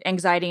or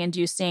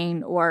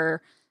anxiety-inducing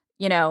or,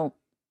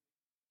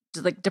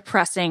 like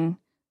depressing.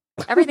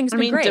 Everything's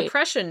been great.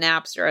 Depression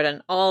naps are at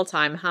an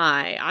all-time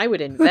high. I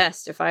would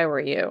invest if I were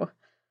you.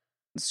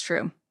 It's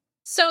true.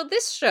 So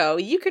this show,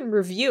 you can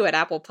review at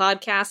Apple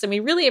Podcasts, and we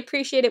really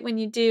appreciate it when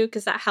you do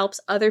because that helps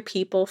other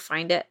people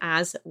find it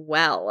as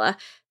well.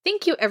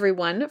 Thank you,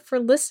 everyone, for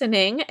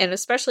listening, and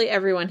especially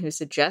everyone who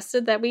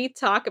suggested that we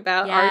talk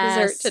about our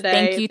dessert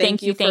today.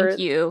 Thank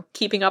you.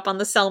 Keeping up on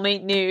the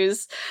cellmate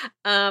news.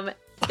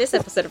 This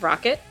episode of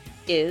Rocket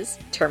is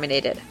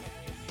terminated.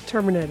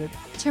 Terminated.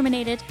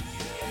 Terminated.